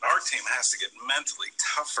mean, our team has to get mentally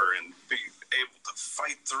tougher and be able to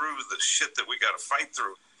fight through the shit that we got to fight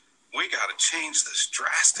through. We got to change this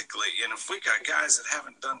drastically, and if we got guys that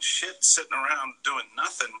haven't done shit sitting around doing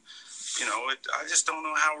nothing, I just don't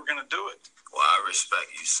know how we're going to do it. Well, I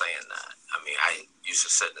respect you saying that. I mean, I used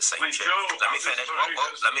to sit in the same chair. Let me finish.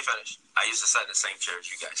 Let me finish. I used to sit in the same chair as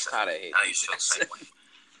you guys sat. I used to feel the same way.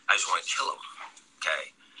 I just want to kill them,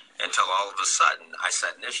 okay? Until all of a sudden I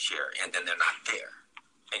sat in this chair, and then they're not there.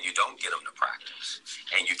 And you don't get them to practice.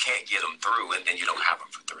 And you can't get them through, and then you don't have them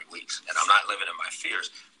for 3 weeks. And I'm not living in my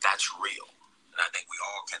fears. That's real. And I think we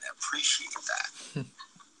all can appreciate that.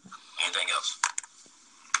 Anything else?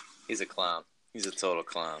 He's a clown. He's a total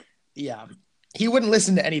clown. Yeah. He wouldn't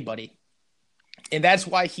listen to anybody. And that's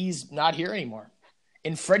why he's not here anymore.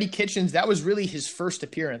 And Freddie Kitchens, that was really his first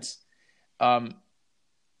appearance. First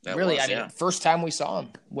time we saw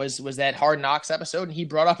him was that Hard Knocks episode, and he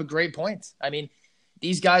brought up a great point. I mean,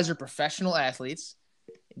 these guys are professional athletes.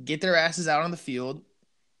 Get their asses out on the field.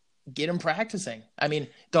 Get them practicing. I mean,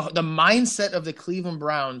 the mindset of the Cleveland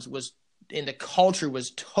Browns and the culture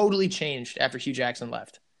was totally changed after Hugh Jackson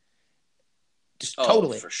left. Just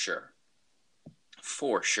totally. For sure.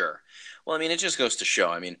 For sure. Well, I mean, it just goes to show.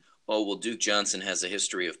 I mean, Duke Johnson has a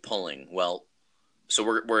history of pulling. Well, so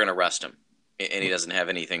we're going to rest him, and he doesn't have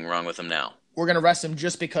anything wrong with him now. We're going to rest him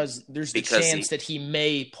just because there's the chance that he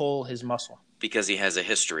may pull his muscle. Because he has a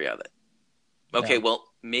history of it. Okay, well,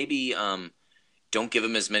 maybe don't give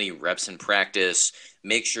him as many reps in practice.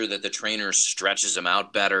 Make sure that the trainer stretches him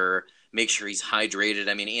out better. Make sure he's hydrated.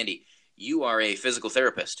 I mean, Andy, you are a physical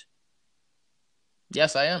therapist.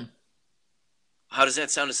 Yes, I am. How does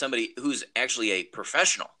that sound to somebody who's actually a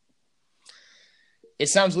professional? It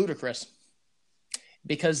sounds ludicrous.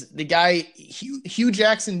 Because the guy, Hugh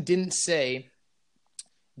Jackson, didn't say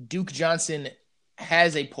Duke Johnson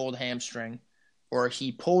has a pulled hamstring or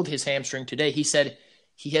he pulled his hamstring today. He said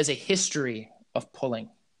he has a history of pulling.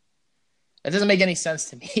 That doesn't make any sense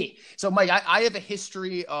to me. So, Mike, I have a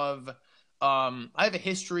history of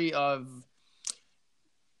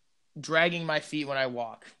dragging my feet when I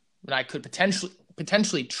walk, and I could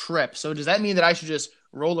potentially trip. So does that mean that I should just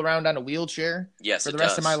roll around on a wheelchair for the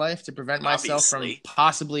rest of my life to prevent myself from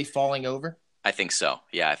possibly falling over? I think so.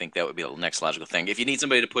 Yeah, I think that would be the next logical thing. If you need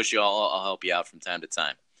somebody to push you, I'll help you out from time to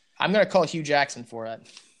time. I'm going to call Hugh Jackson for it.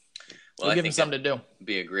 We'll give him something to do.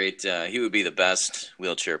 Be a great. He would be the best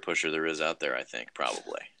wheelchair pusher there is out there, I think,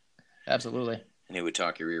 probably. Absolutely. And he would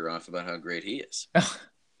talk your ear off about how great he is.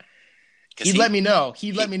 He'd let me know.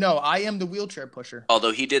 Let me know. I am the wheelchair pusher.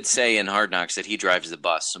 Although he did say in Hard Knocks that he drives the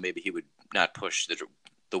bus, so maybe he would not push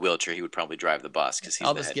the wheelchair. He would probably drive the bus because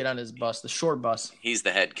I'll just get on his bus, the short bus. He's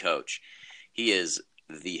the head coach. He is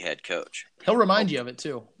the head coach. He'll remind you of it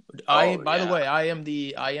too. By the way, I am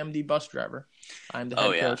the bus driver. I'm the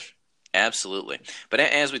head coach. Absolutely. But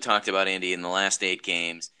as we talked about, Andy, in the last 8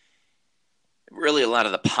 games, really a lot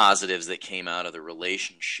of the positives that came out of the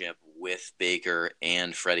relationship with Baker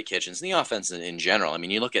and Freddie Kitchens and the offense in general. I mean,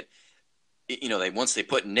 you look at, once they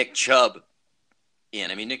put Nick Chubb in.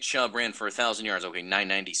 I mean, Nick Chubb ran for 1,000 yards,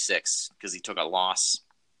 996, because he took a loss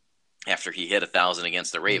after he hit 1,000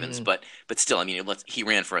 against the Ravens. Mm-hmm. But still, I mean, he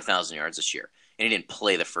ran for 1,000 yards this year, and he didn't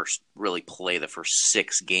play the first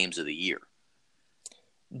 6 games of the year.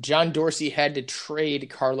 John Dorsey had to trade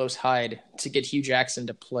Carlos Hyde to get Hugh Jackson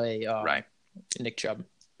to play Nick Chubb.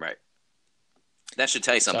 Right. That should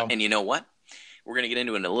tell you something. So, and you know what? We're going to get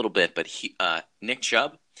into it in a little bit, but Nick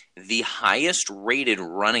Chubb, the highest rated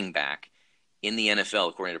running back in the NFL,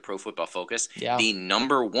 according to Pro Football Focus, the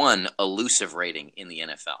number 1 elusive rating in the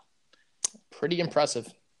NFL. Pretty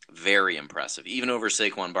impressive. Very impressive. Even over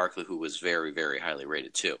Saquon Barkley, who was very, very highly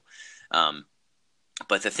rated too.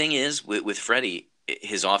 But the thing is, with Freddie,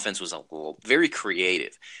 his offense was very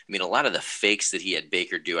creative. I mean, a lot of the fakes that he had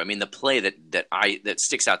Baker do. I mean, the play that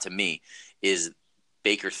sticks out to me is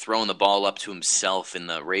Baker throwing the ball up to himself in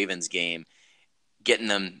the Ravens game, getting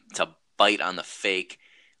them to bite on the fake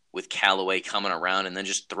with Callaway coming around, and then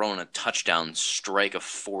just throwing a touchdown strike of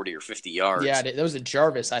 40 or 50 yards. Yeah, that was a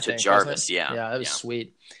Jarvis, I think. Jarvis, yeah. Yeah, that was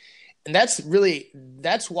sweet. And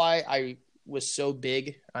that's why I was so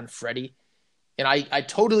big on Freddie. And I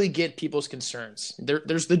totally get people's concerns.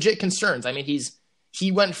 There's legit concerns. I mean,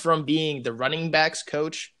 he went from being the running backs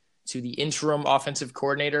coach to the interim offensive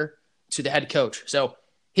coordinator to the head coach. So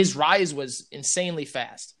his rise was insanely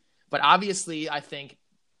fast. But obviously, I think,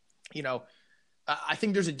 I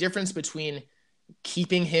think there's a difference between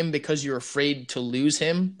keeping him because you're afraid to lose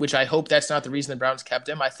him, which I hope that's not the reason the Browns kept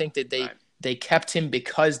him. I think that they kept him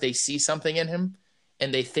because they see something in him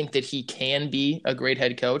and they think that he can be a great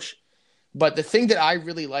head coach. But the thing that I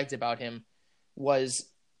really liked about him was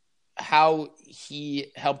how he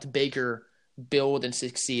helped Baker build and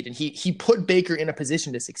succeed. And he put Baker in a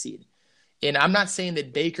position to succeed. And I'm not saying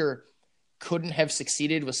that Baker couldn't have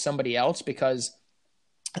succeeded with somebody else, because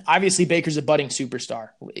obviously Baker's a budding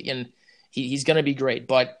superstar and he's going to be great.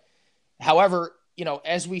 But however,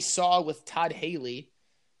 as we saw with Todd Haley,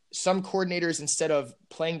 some coordinators, instead of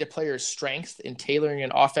playing to players' strength and tailoring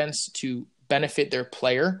an offense to benefit their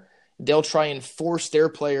player, they'll try and force their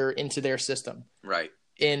player into their system. Right.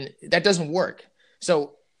 And that doesn't work.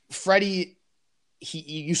 So Freddie,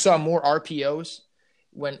 you saw more RPOs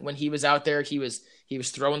when he was out there. He was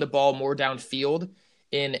throwing the ball more downfield,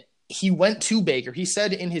 and he went to Baker. He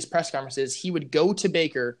said in his press conferences, he would go to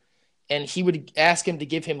Baker and he would ask him to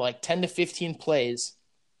give him like 10 to 15 plays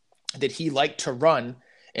that he liked to run,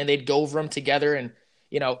 and they'd go over them together. And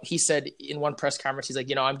he said in one press conference, he's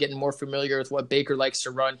like, I'm getting more familiar with what Baker likes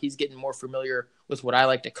to run. He's getting more familiar with what I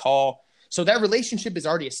like to call. So that relationship is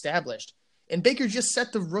already established. And Baker just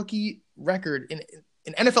set the rookie record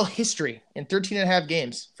in NFL history in 13 and a half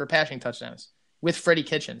games for passing touchdowns with Freddie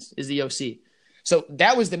Kitchens is the OC. So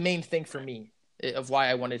that was the main thing for me of why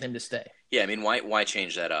I wanted him to stay. Yeah, I mean, why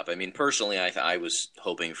change that up? I mean, personally, I was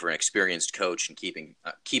hoping for an experienced coach and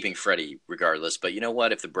keeping Freddie regardless. But you know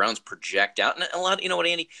what? If the Browns project out, and a lot,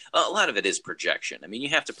 Andy, a lot of it is projection. I mean, you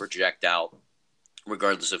have to project out,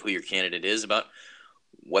 regardless of who your candidate is, about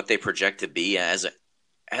what they project to be as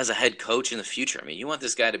a head coach in the future. I mean, you want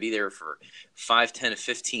this guy to be there for 5, 10,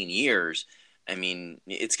 15 years. I mean,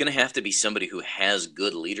 it's going to have to be somebody who has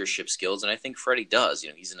good leadership skills, and I think Freddie does.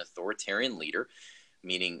 He's an authoritarian leader,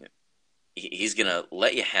 meaning he's going to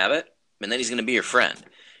let you have it, and then he's going to be your friend. I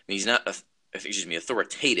mean, he's not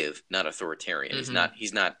authoritative, not authoritarian. Mm-hmm.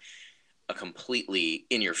 He's not a completely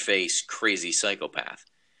in-your-face crazy psychopath,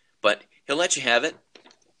 but he'll let you have it.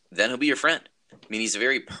 Then he'll be your friend. I mean, he's a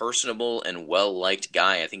very personable and well-liked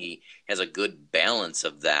guy. I think he has a good balance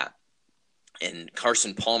of that. And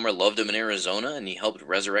Carson Palmer loved him in Arizona, and he helped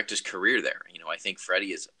resurrect his career there. I think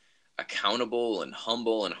Freddie is accountable and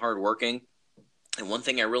humble and hardworking. And one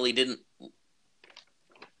thing I really didn't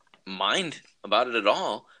mind about it at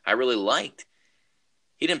all, I really liked,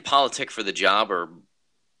 he didn't politic for the job or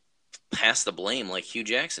pass the blame like Hugh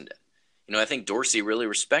Jackson did. I think Dorsey really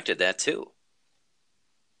respected that too.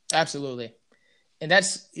 Absolutely. And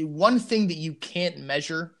that's one thing that you can't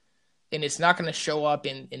measure, and it's not going to show up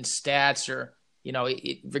in stats or,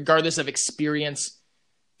 regardless of experience.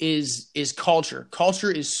 is culture.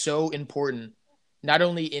 Culture is so important, not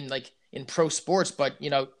only in pro sports, but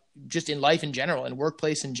just in life in general, in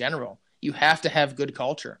workplace in general. You have to have good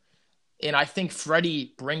culture. And I think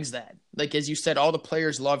Freddie brings that. Like, as you said, all the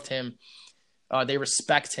players loved him. They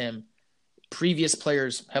respect him. Previous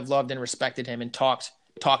players have loved and respected him and talked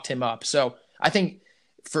him up. So I think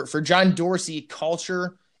for John Dorsey,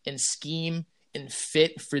 culture and scheme and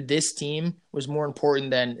fit for this team was more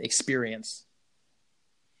important than experience.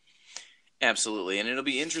 Absolutely. And it'll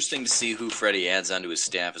be interesting to see who Freddie adds onto his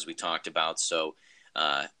staff, as we talked about. So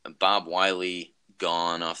Bob Wiley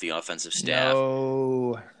gone off the offensive staff.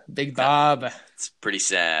 No, Big Bob. It's pretty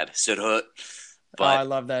sad. Sudhut. But I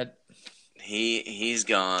love that. He's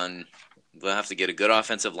gone. They'll have to get a good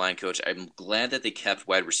offensive line coach. I'm glad that they kept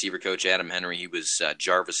wide receiver coach Adam Henry. He was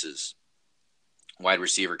Jarvis's wide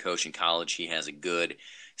receiver coach in college. He has a good,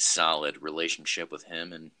 solid relationship with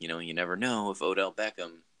him. And, you never know if Odell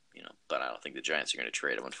Beckham, but I don't think the Giants are going to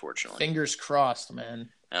trade him, unfortunately. Fingers crossed, man.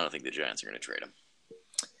 I don't think the Giants are going to trade him.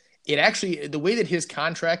 It actually, the way that his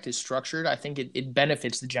contract is structured, I think it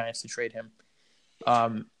benefits the Giants to trade him.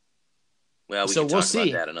 Well, we'll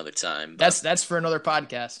see about that another time. But that's for another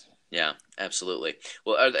podcast. Yeah, absolutely.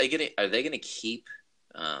 Well, are they going to keep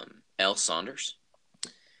Al Saunders?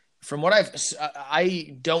 From what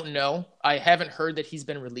I don't know. I haven't heard that he's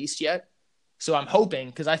been released yet. So I'm hoping,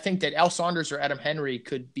 because I think that Al Saunders or Adam Henry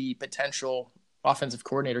could be potential offensive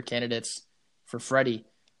coordinator candidates for Freddie.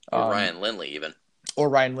 Or Ryan Lindley even. Or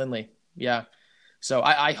Ryan Lindley, yeah. So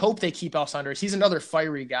I hope they keep Al Saunders. He's another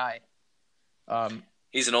fiery guy.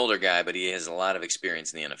 He's an older guy, but he has a lot of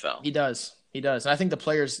experience in the NFL. He does. And I think the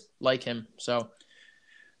players like him. So,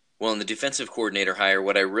 well, in the defensive coordinator hire,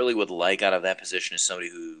 what I really would like out of that position is somebody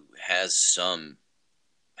who has some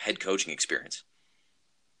head coaching experience.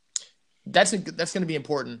 That's going to be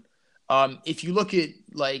important. If you look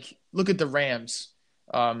at the Rams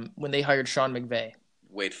when they hired Sean McVay.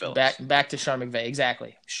 Wade Phillips. Back to Sean McVay,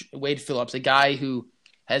 exactly. Wade Phillips, a guy who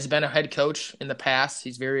has been a head coach in the past.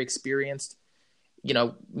 He's very experienced.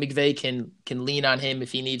 McVay can lean on him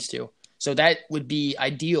if he needs to. So that would be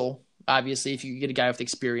ideal, obviously, if you get a guy with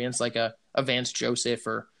experience like a Vance Joseph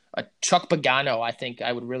or a Chuck Pagano. I think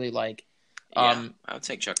I would really like. I would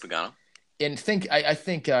take Chuck Pagano. And I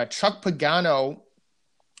think Chuck Pagano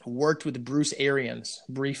worked with Bruce Arians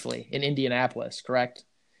briefly in Indianapolis, correct?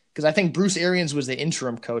 Because I think Bruce Arians was the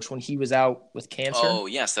interim coach when he was out with cancer. Oh,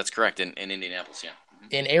 yes, that's correct, in Indianapolis, yeah. Mm-hmm.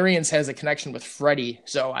 And Arians has a connection with Freddie.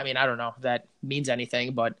 So, I mean, I don't know if that means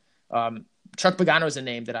anything, but Chuck Pagano is a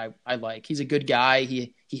name that I like. He's a good guy.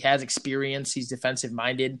 He has experience. He's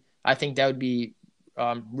defensive-minded. I think that would be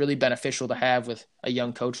really beneficial to have with a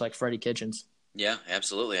young coach like Freddie Kitchens. Yeah,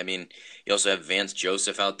 absolutely. I mean, you also have Vance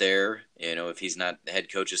Joseph out there. If he's not the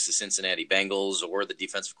head coach of the Cincinnati Bengals or the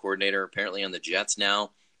defensive coordinator apparently on the Jets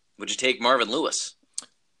now, would you take Marvin Lewis?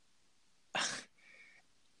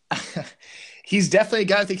 He's definitely a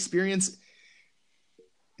guy with experience.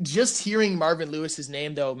 Just hearing Marvin Lewis's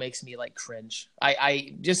name, though, makes me cringe.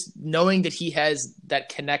 I just knowing that he has that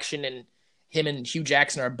connection and him and Hugh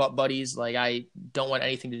Jackson are butt buddies. I don't want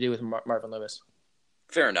anything to do with Marvin Lewis.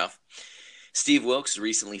 Fair enough. Steve Wilkes,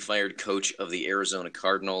 recently fired coach of the Arizona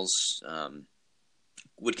Cardinals,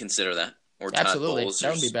 would consider that. Or absolutely, Todd Bowles,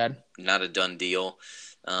 that would be bad. Not a done deal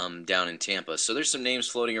down in Tampa. So there's some names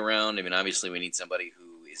floating around. I mean, obviously we need somebody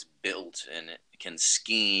who is built and can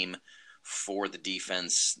scheme for the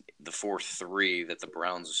defense, the 4-3 that the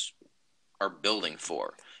Browns are building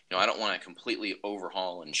for. I don't want to completely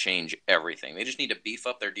overhaul and change everything. They just need to beef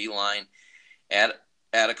up their D-line, add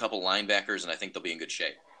a couple linebackers, and I think they'll be in good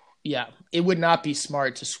shape. Yeah, it would not be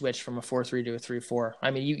smart to switch from a 4-3 to a 3-4.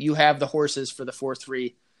 I mean, you have the horses for the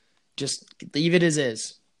 4-3. Just leave it as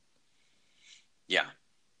is. Yeah,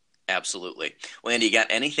 absolutely. Well, Andy, you got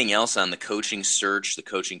anything else on the coaching search, the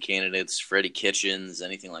coaching candidates, Freddie Kitchens,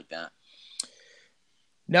 anything like that?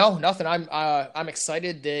 No, nothing. I'm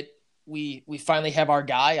excited that we finally have our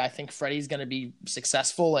guy. I think Freddie's going to be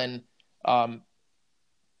successful, and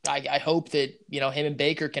I hope that him and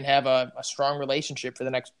Baker can have a strong relationship for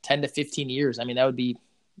the next 10 to 15 years. I mean, that would be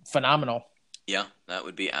phenomenal. Yeah, that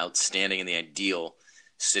would be outstanding in the ideal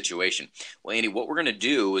situation. Well, Andy, what we're going to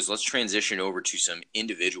do is let's transition over to some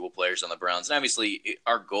individual players on the Browns. And obviously,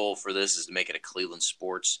 our goal for this is to make it a Cleveland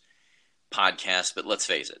sports podcast. But let's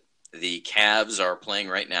face it, the Cavs are playing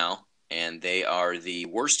right now, and they are the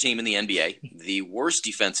worst team in the NBA, the worst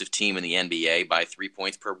defensive team in the NBA by 3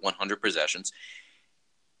 points per 100 possessions.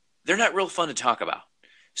 They're not real fun to talk about.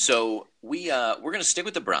 So we're going to stick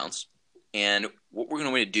with the Browns, and what we're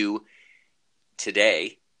going to do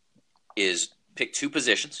today is pick two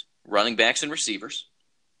positions, running backs and receivers,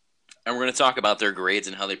 And we're going to talk about their grades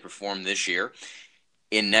and how they performed this year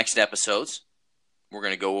in next episodes. We're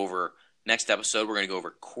going to go over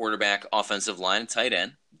quarterback, offensive line, and tight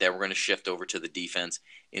end. Then we're going to shift over to the defense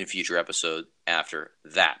in a future episode after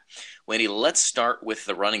that. Wendy, let's start with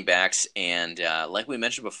the running backs. And like we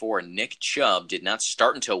mentioned before, Nick Chubb did not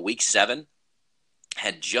start until week 7,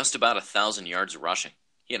 had just about 1,000 yards rushing.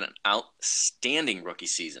 He had an outstanding rookie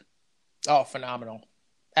season. Oh, phenomenal.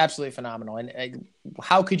 Absolutely phenomenal. And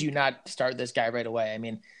how could you not start this guy right away? I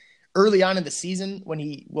mean, early on in the season when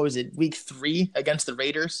week 3 against the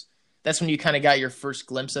Raiders, that's when you kind of got your first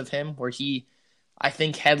glimpse of him where he, I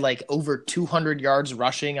think, had like over 200 yards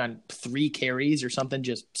rushing on 3 carries or something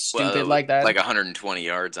just stupid like that. Like 120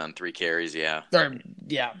 yards on 3 carries, yeah.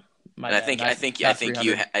 Yeah. And I think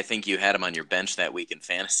you had him on your bench that week in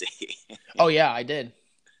fantasy. Oh yeah, I did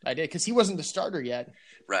because he wasn't the starter yet.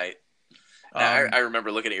 Right. I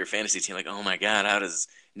remember looking at your fantasy team like, oh my god, how does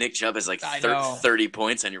Nick Chubb has like 30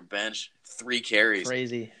 points on your bench, 3 carries,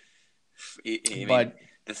 crazy. But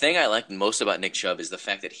the thing I like most about Nick Chubb is the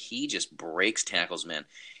fact that he just breaks tackles, man.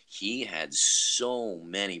 He had so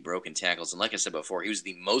many broken tackles, and like I said before, he was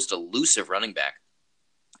the most elusive running back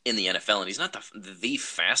in the NFL, and he's not the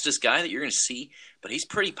fastest guy that you're going to see, but he's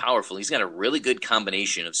pretty powerful. He's got a really good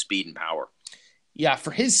combination of speed and power. Yeah,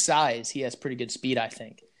 for his size, he has pretty good speed, I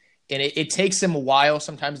think. And it takes him a while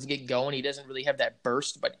sometimes to get going. He doesn't really have that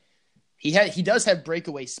burst, but he does have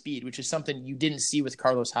breakaway speed, which is something you didn't see with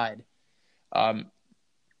Carlos Hyde. And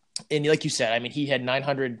like you said, I mean, he had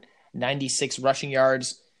 996 rushing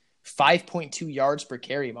yards, 5.2 yards per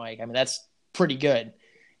carry, Mike. I mean, that's pretty good.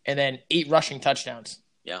 And then 8 rushing touchdowns.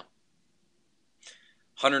 Yeah.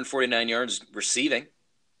 149 yards receiving,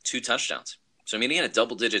 2 touchdowns. So, I mean, he had a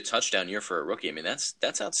double-digit touchdown year for a rookie. I mean,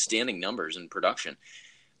 that's outstanding numbers in production.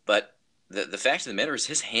 But the fact of the matter is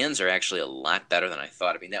his hands are actually a lot better than I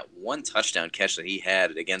thought. I mean, that 1 touchdown catch that he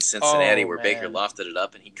had against Cincinnati where Baker lofted it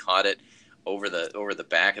up and he caught it over the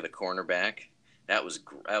back of the cornerback, that was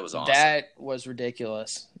awesome. That was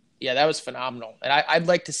ridiculous. Yeah, that was phenomenal. And I'd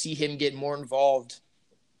like to see him get more involved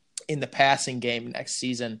in the passing game next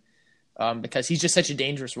season because he's just such a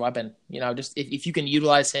dangerous weapon. You know, just if you can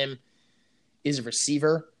utilize him as a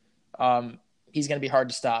receiver, he's going to be hard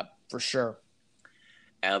to stop for sure.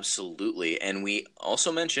 Absolutely. And we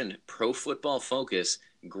also mentioned Pro Football Focus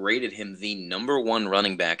graded him the number 1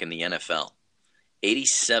 running back in the NFL.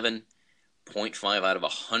 87.5 out of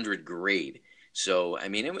 100 grade. So, I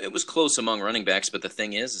mean, it was close among running backs, but the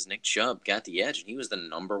thing is Nick Chubb got the edge, and he was the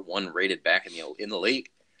number 1 rated back in the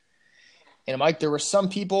league. And, Mike, there were some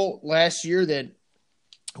people last year that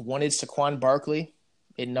wanted Saquon Barkley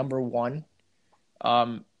at number 1.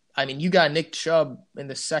 I mean, you got Nick Chubb in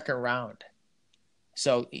the 2nd round.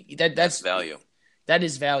 So that's value. That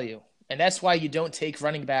is value. And that's why you don't take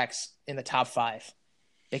running backs in the top 5.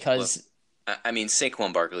 Because look, I mean,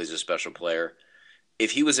 Saquon Barkley is a special player.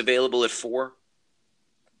 If he was available at 4,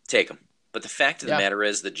 take him. But the fact of the matter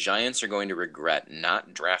is the Giants are going to regret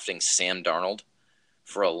not drafting Sam Darnold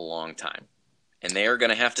for a long time. And they are going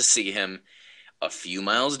to have to see him a few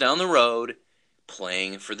miles down the road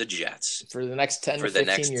playing for the Jets. For the next 10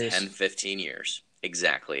 years. 10, 15 years.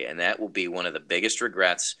 Exactly. And that will be one of the biggest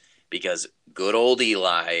regrets because good old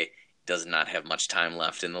Eli does not have much time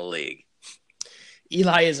left in the league.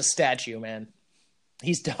 Eli is a statue, man.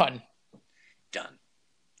 He's done. Done.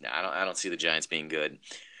 No, I don't see the Giants being good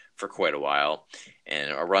for quite a while.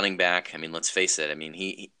 And a running back, I mean, let's face it. I mean,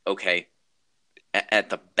 he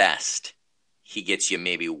at the best, he gets you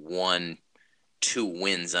maybe 1-2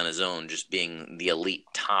 wins on his own, just being the elite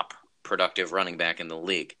top productive running back in the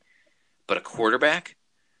league. But a quarterback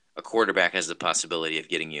has the possibility of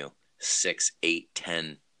getting you 6, 8,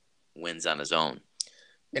 10 wins on his own.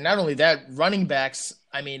 And not only that, running backs,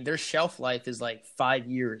 I mean, their shelf life is like 5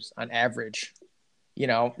 years on average. You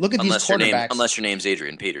know, look at these quarterbacks. Unless your name's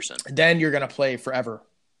Adrian Peterson. Then you're going to play forever,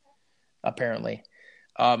 apparently.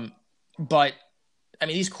 But, I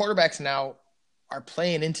mean, these quarterbacks now are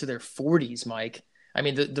playing into their 40s, Mike. I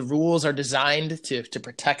mean, the rules are designed to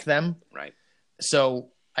protect them. Right. So,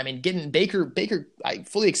 I mean, getting Baker, I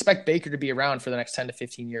fully expect Baker to be around for the next 10 to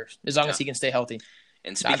 15 years, as long as he can stay healthy.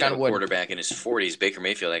 And speaking of a quarterback in his 40s, Baker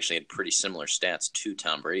Mayfield actually had pretty similar stats to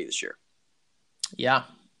Tom Brady this year. Yeah.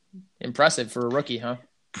 Impressive for a rookie, huh?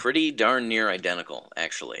 Pretty darn near identical,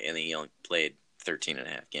 actually, and he only played 13 and a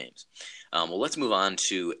half games. Well, let's move on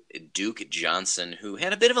to Duke Johnson, who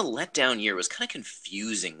had a bit of a letdown year. It was kind of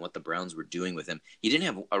confusing what the Browns were doing with him. He didn't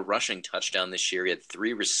have a rushing touchdown this year. He had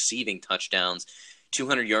 3 receiving touchdowns,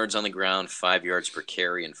 200 yards on the ground, 5 yards per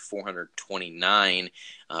carry, and 429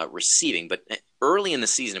 receiving. But early in the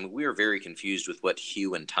season, I mean, we were very confused with what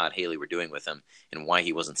Hugh and Todd Haley were doing with him and why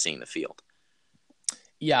he wasn't seeing the field.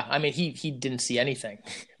 Yeah, I mean, he didn't see anything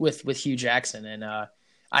with Hugh Jackson. And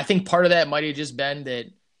I think part of that might have just been that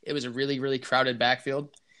it was a really, really crowded backfield.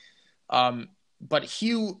 But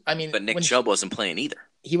Hugh, I mean... But Nick Chubb wasn't playing either.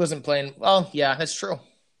 He wasn't playing... Well, yeah, that's true.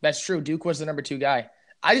 That's true. Duke was the number 2 guy.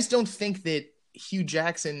 I just don't think that Hugh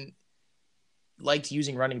Jackson liked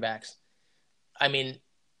using running backs. I mean,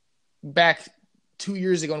 back 2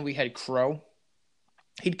 years ago when we had Crow,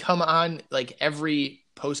 he'd come on like every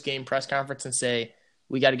post-game press conference and say,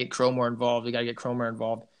 we got to get Crow more involved. We got to get Crow more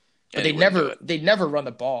involved. But they'd never run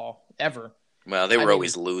the ball, ever. Well, they were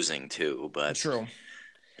always losing too, but true.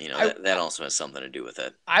 You know, that also has something to do with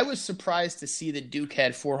it. I was surprised to see that Duke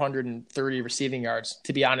had 430 receiving yards,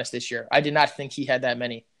 to be honest, this year. I did not think he had that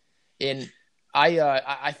many. And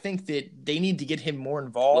I think that they need to get him more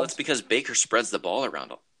involved. Well, it's because Baker spreads the ball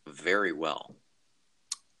around very well.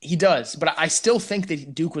 He does, but I still think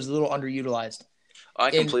that Duke was a little underutilized. I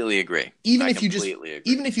completely agree. Even if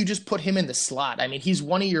you just put him in the slot, I mean, he's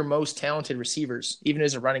one of your most talented receivers, even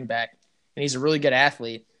as a running back, and he's a really good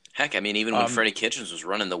athlete. Heck, I mean, even when Freddie Kitchens was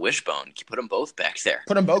running the wishbone, you put them both back there.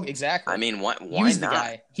 Put them both, exactly. I mean, why Use not? The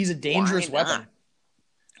guy. He's a dangerous weapon.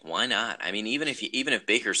 Why not? I mean, even if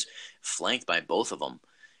Baker's flanked by both of them,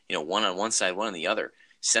 you know, one on one side, one on the other,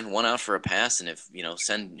 send one out for a pass, and if you know,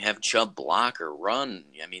 have Chubb block or run.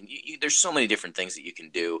 I mean, there's so many different things that you can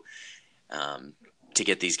do to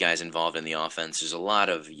get these guys involved in the offense. There's a lot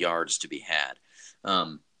of yards to be had.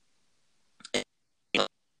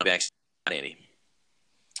 Andy.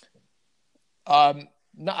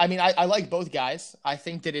 No, I mean, I like both guys. I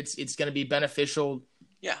think that it's going to be beneficial.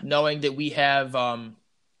 Yeah. Knowing that we have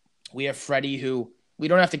Freddie, who we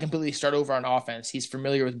don't have to completely start over on offense. He's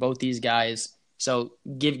familiar with both these guys, so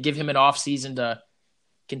give him an off season to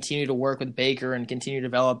continue to work with Baker and continue to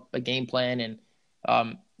develop a game plan. And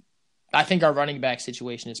I think our running back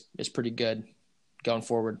situation is pretty good going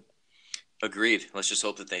forward. Agreed. Let's just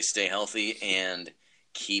hope that they stay healthy and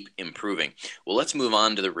keep improving. Well, let's move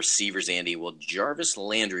on to the receivers, Andy. Well, Jarvis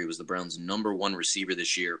Landry was the Browns' number 1 receiver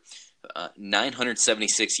this year.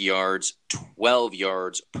 976 yards, 12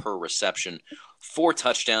 yards per reception, 4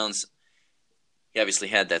 touchdowns. He obviously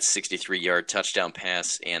had that 63-yard touchdown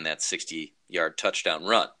pass and that 60-yard touchdown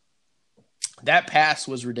run. That pass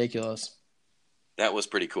was ridiculous. That was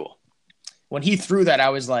pretty cool. When he threw that, I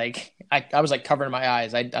was like covering my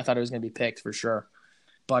eyes. I thought it was going to be picked for sure.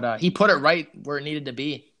 But he put it right where it needed to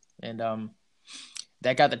be, and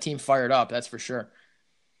that got the team fired up, that's for sure.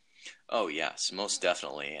 Oh, yes, most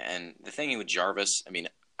definitely. And the thing with Jarvis, I mean,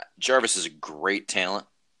 Jarvis is a great talent,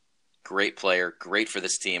 great player, great for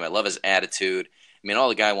this team. I love his attitude. I mean, all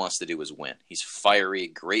the guy wants to do is win. He's fiery,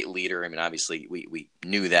 great leader. I mean, obviously, we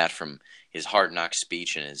knew that from his Hard Knock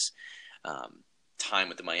speech and his time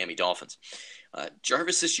with the Miami Dolphins.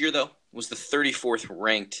 Jarvis this year, though, was the 34th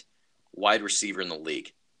ranked wide receiver in the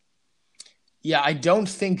league. Yeah, I don't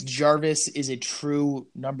think Jarvis is a true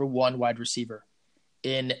number 1 wide receiver.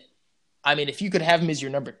 I mean, if you could have him as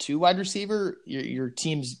your number 2 wide receiver, your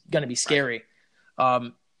team's going to be scary.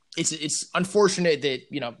 It's unfortunate that,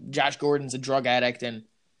 you know, Josh Gordon's a drug addict and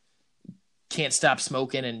can't stop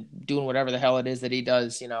smoking and doing whatever the hell it is that he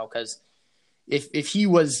does, you know, because if he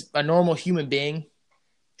was a normal human being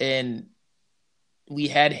and we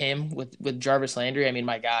had him with Jarvis Landry, I mean,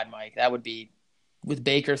 my God, Mike, that would be with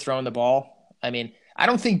Baker throwing the ball. I mean, I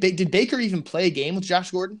don't think did Baker even play a game with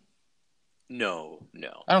Josh Gordon? No.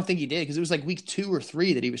 I don't think he did because it was like week 2 or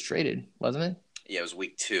 3 that he was traded, wasn't it? Yeah, it was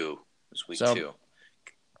week 2. Two.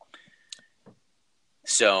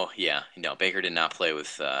 So, yeah, no, Baker did not play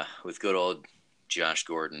with good old Josh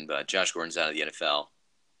Gordon, but Josh Gordon's out of the NFL,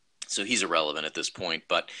 so he's irrelevant at this point.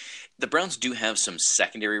 But the Browns do have some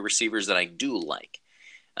secondary receivers that I do like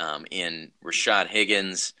in Rashad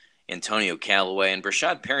Higgins, Antonio Callaway, and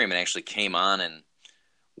Brashad Perryman actually came on and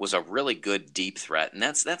was a really good deep threat, and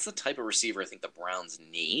that's the type of receiver I think the Browns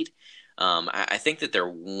need. I think that they're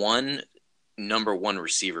one number 1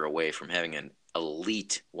 receiver away from having an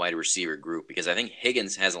elite wide receiver group because I think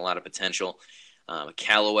Higgins has a lot of potential.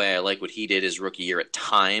 Callaway, I like what he did his rookie year at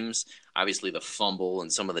times. Obviously, the fumble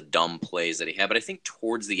and some of the dumb plays that he had, but I think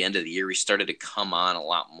towards the end of the year he started to come on a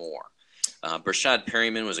lot more. Brashad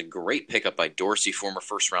Perryman was a great pickup by Dorsey, former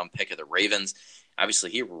first-round pick of the Ravens. Obviously,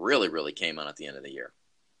 he really, really came on at the end of the year.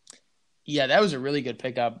 Yeah, that was a really good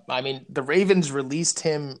pickup. I mean, the Ravens released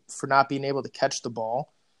him for not being able to catch the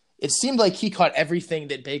ball. It seemed like he caught everything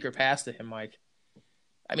that Baker passed to him, Mike.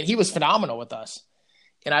 I mean, he was phenomenal with us.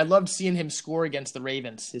 And I loved seeing him score against the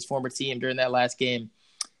Ravens, his former team, during that last game.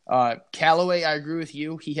 Callaway, I agree with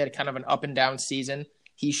you. He had kind of an up and down season.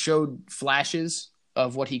 He showed flashes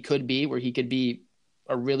of what he could be, where he could be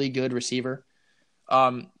a really good receiver.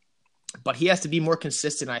 But he has to be more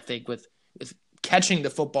consistent, I think, with catching the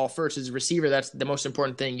football first. As a receiver, that's the most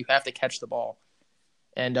important thing. You have to catch the ball.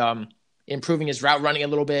 And improving his route running a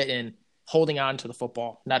little bit and holding on to the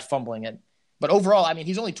football, not fumbling it. But overall, I mean,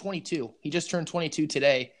 he's only 22. He just turned 22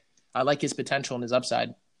 today. I like his potential and his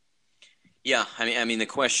upside. Yeah, I mean, the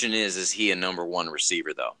question is he a number one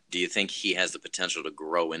receiver, though? Do you think he has the potential to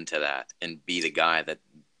grow into that and be the guy that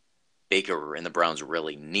Baker and the Browns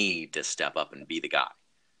really need to step up and be the guy?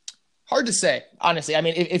 Hard to say, honestly. I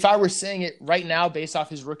mean, if I were saying it right now based off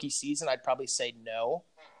his rookie season, I'd probably say no.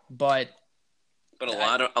 But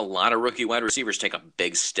a lot of rookie wide receivers take a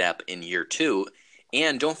big step in year two.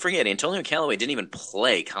 And don't forget, Antonio Callaway didn't even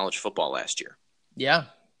play college football last year. Yeah,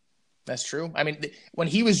 that's true. I mean, when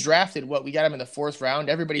he was drafted, we got him in the 4th round.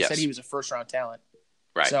 Everybody said he was a first-round talent.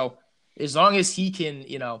 Right. So as long as he can,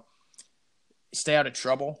 stay out of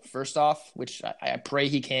trouble, first off, which I pray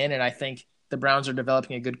he can, and I think the Browns are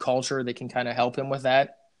developing a good culture that can kind of help him with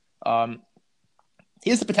that. He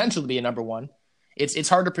has the potential to be a number one. It's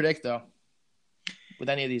hard to predict, though, with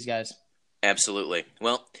any of these guys. Absolutely.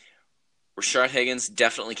 Well, Rashard Higgins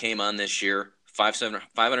definitely came on this year.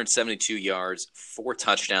 572 yards, 4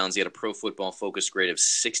 touchdowns. He had a Pro Football Focus grade of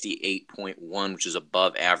 68.1, which is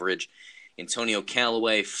above average. Antonio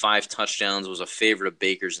Callaway, 5 touchdowns, was a favorite of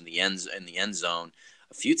Baker's in the end zone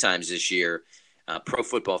a few times this year. Pro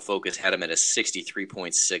Football Focus had him at a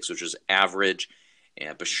 63.6, which was average.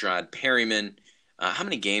 And Breshad Perriman, how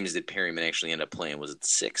many games did Perriman actually end up playing? Was it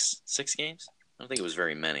 6? 6 games? I don't think it was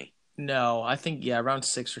very many. No, I think, around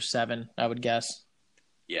 6 or 7, I would guess.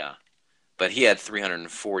 Yeah. But he had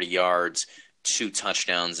 340 yards, 2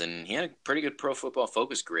 touchdowns, and he had a pretty good Pro Football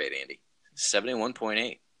Focus grade, Andy.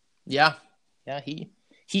 71.8. Yeah. Yeah,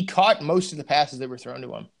 he caught most of the passes that were thrown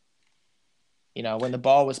to him. When the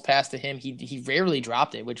ball was passed to him, he rarely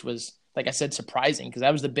dropped it, which was, like I said, surprising because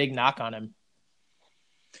that was the big knock on him.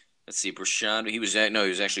 Let's see, Breshad, he was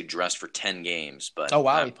actually dressed for 10 games. But oh,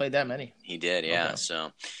 wow, he played that many. He did, yeah. Okay.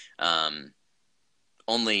 So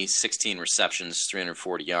only 16 receptions,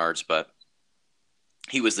 340 yards, but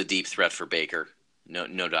he was the deep threat for Baker.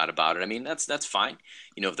 No doubt about it. I mean, that's fine.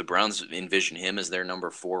 If the Browns envision him as their number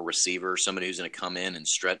 4 receiver, somebody who's going to come in and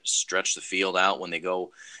stretch the field out when they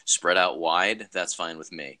go spread out wide, that's fine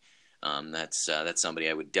with me. That's somebody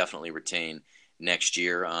I would definitely retain next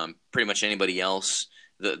year. Pretty much anybody else,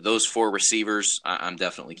 those 4 receivers, I'm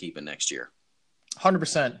definitely keeping next year.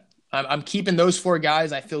 100%. I'm keeping those 4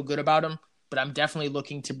 guys. I feel good about them, but I'm definitely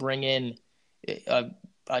looking to bring in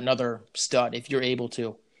another stud if you're able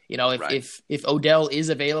to. If Odell is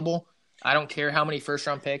available, I don't care how many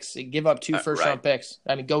first-round picks. Give up 2 first-round picks.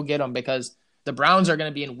 I mean, go get them because the Browns are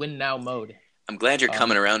going to be in win-now mode. I'm glad you're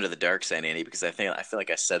coming around to the dark side, Andy, because I feel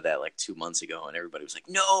like I said that like 2 months ago, and everybody was like,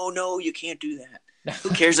 no, you can't do that. Who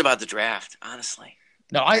cares about the draft, honestly?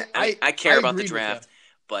 No, I care about the draft,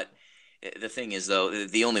 but the thing is, though,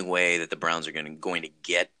 the only way that the Browns are going to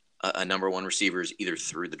get a number 1 receiver is either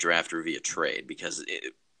through the draft or via trade, because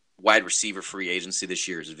wide receiver free agency this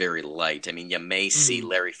year is very light. I mean, you may see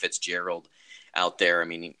Larry Fitzgerald out there. I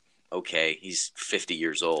mean, okay, he's 50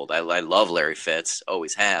 years old. I love Larry Fitz,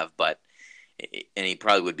 always have, and he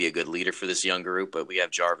probably would be a good leader for this young group, but we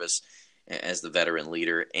have Jarvis as the veteran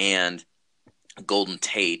leader and Golden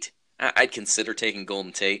Tate. I'd consider taking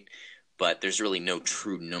Golden Tate, but there's really no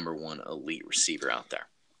true number 1 elite receiver out there.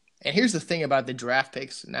 And here's the thing about the draft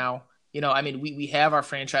picks now. We have our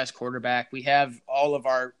franchise quarterback. We have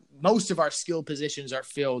most of our skill positions are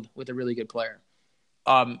filled with a really good player.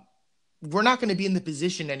 We're not going to be in the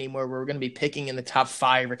position anymore where we're going to be picking in the top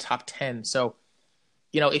 5 or top 10. So,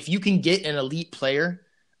 if you can get an elite player,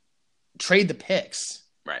 trade the picks.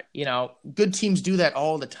 Right. Good teams do that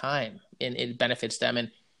all the time, and it benefits them.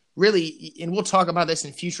 And really, and we'll talk about this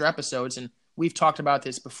in future episodes, and we've talked about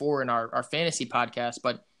this before in our fantasy podcast,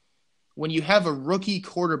 but when you have a rookie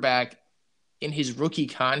quarterback in his rookie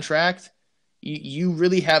contract, you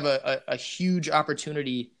really have a huge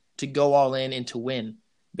opportunity to go all in and to win.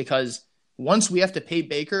 Because once we have to pay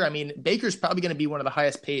Baker, Baker's probably going to be one of the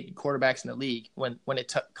highest paid quarterbacks in the league when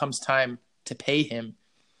it comes time to pay him.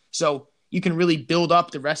 So you can really build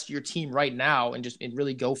up the rest of your team right now and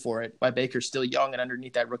really go for it while Baker's still young and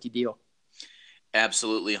underneath that rookie deal.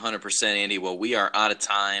 Absolutely, 100%, Andy. Well, we are out of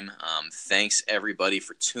time. Thanks, everybody,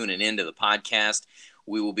 for tuning into the podcast.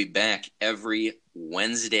 We will be back every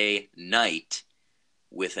Wednesday night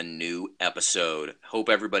with a new episode. Hope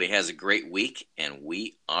everybody has a great week, and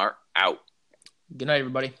we are out. Good night,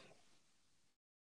 everybody.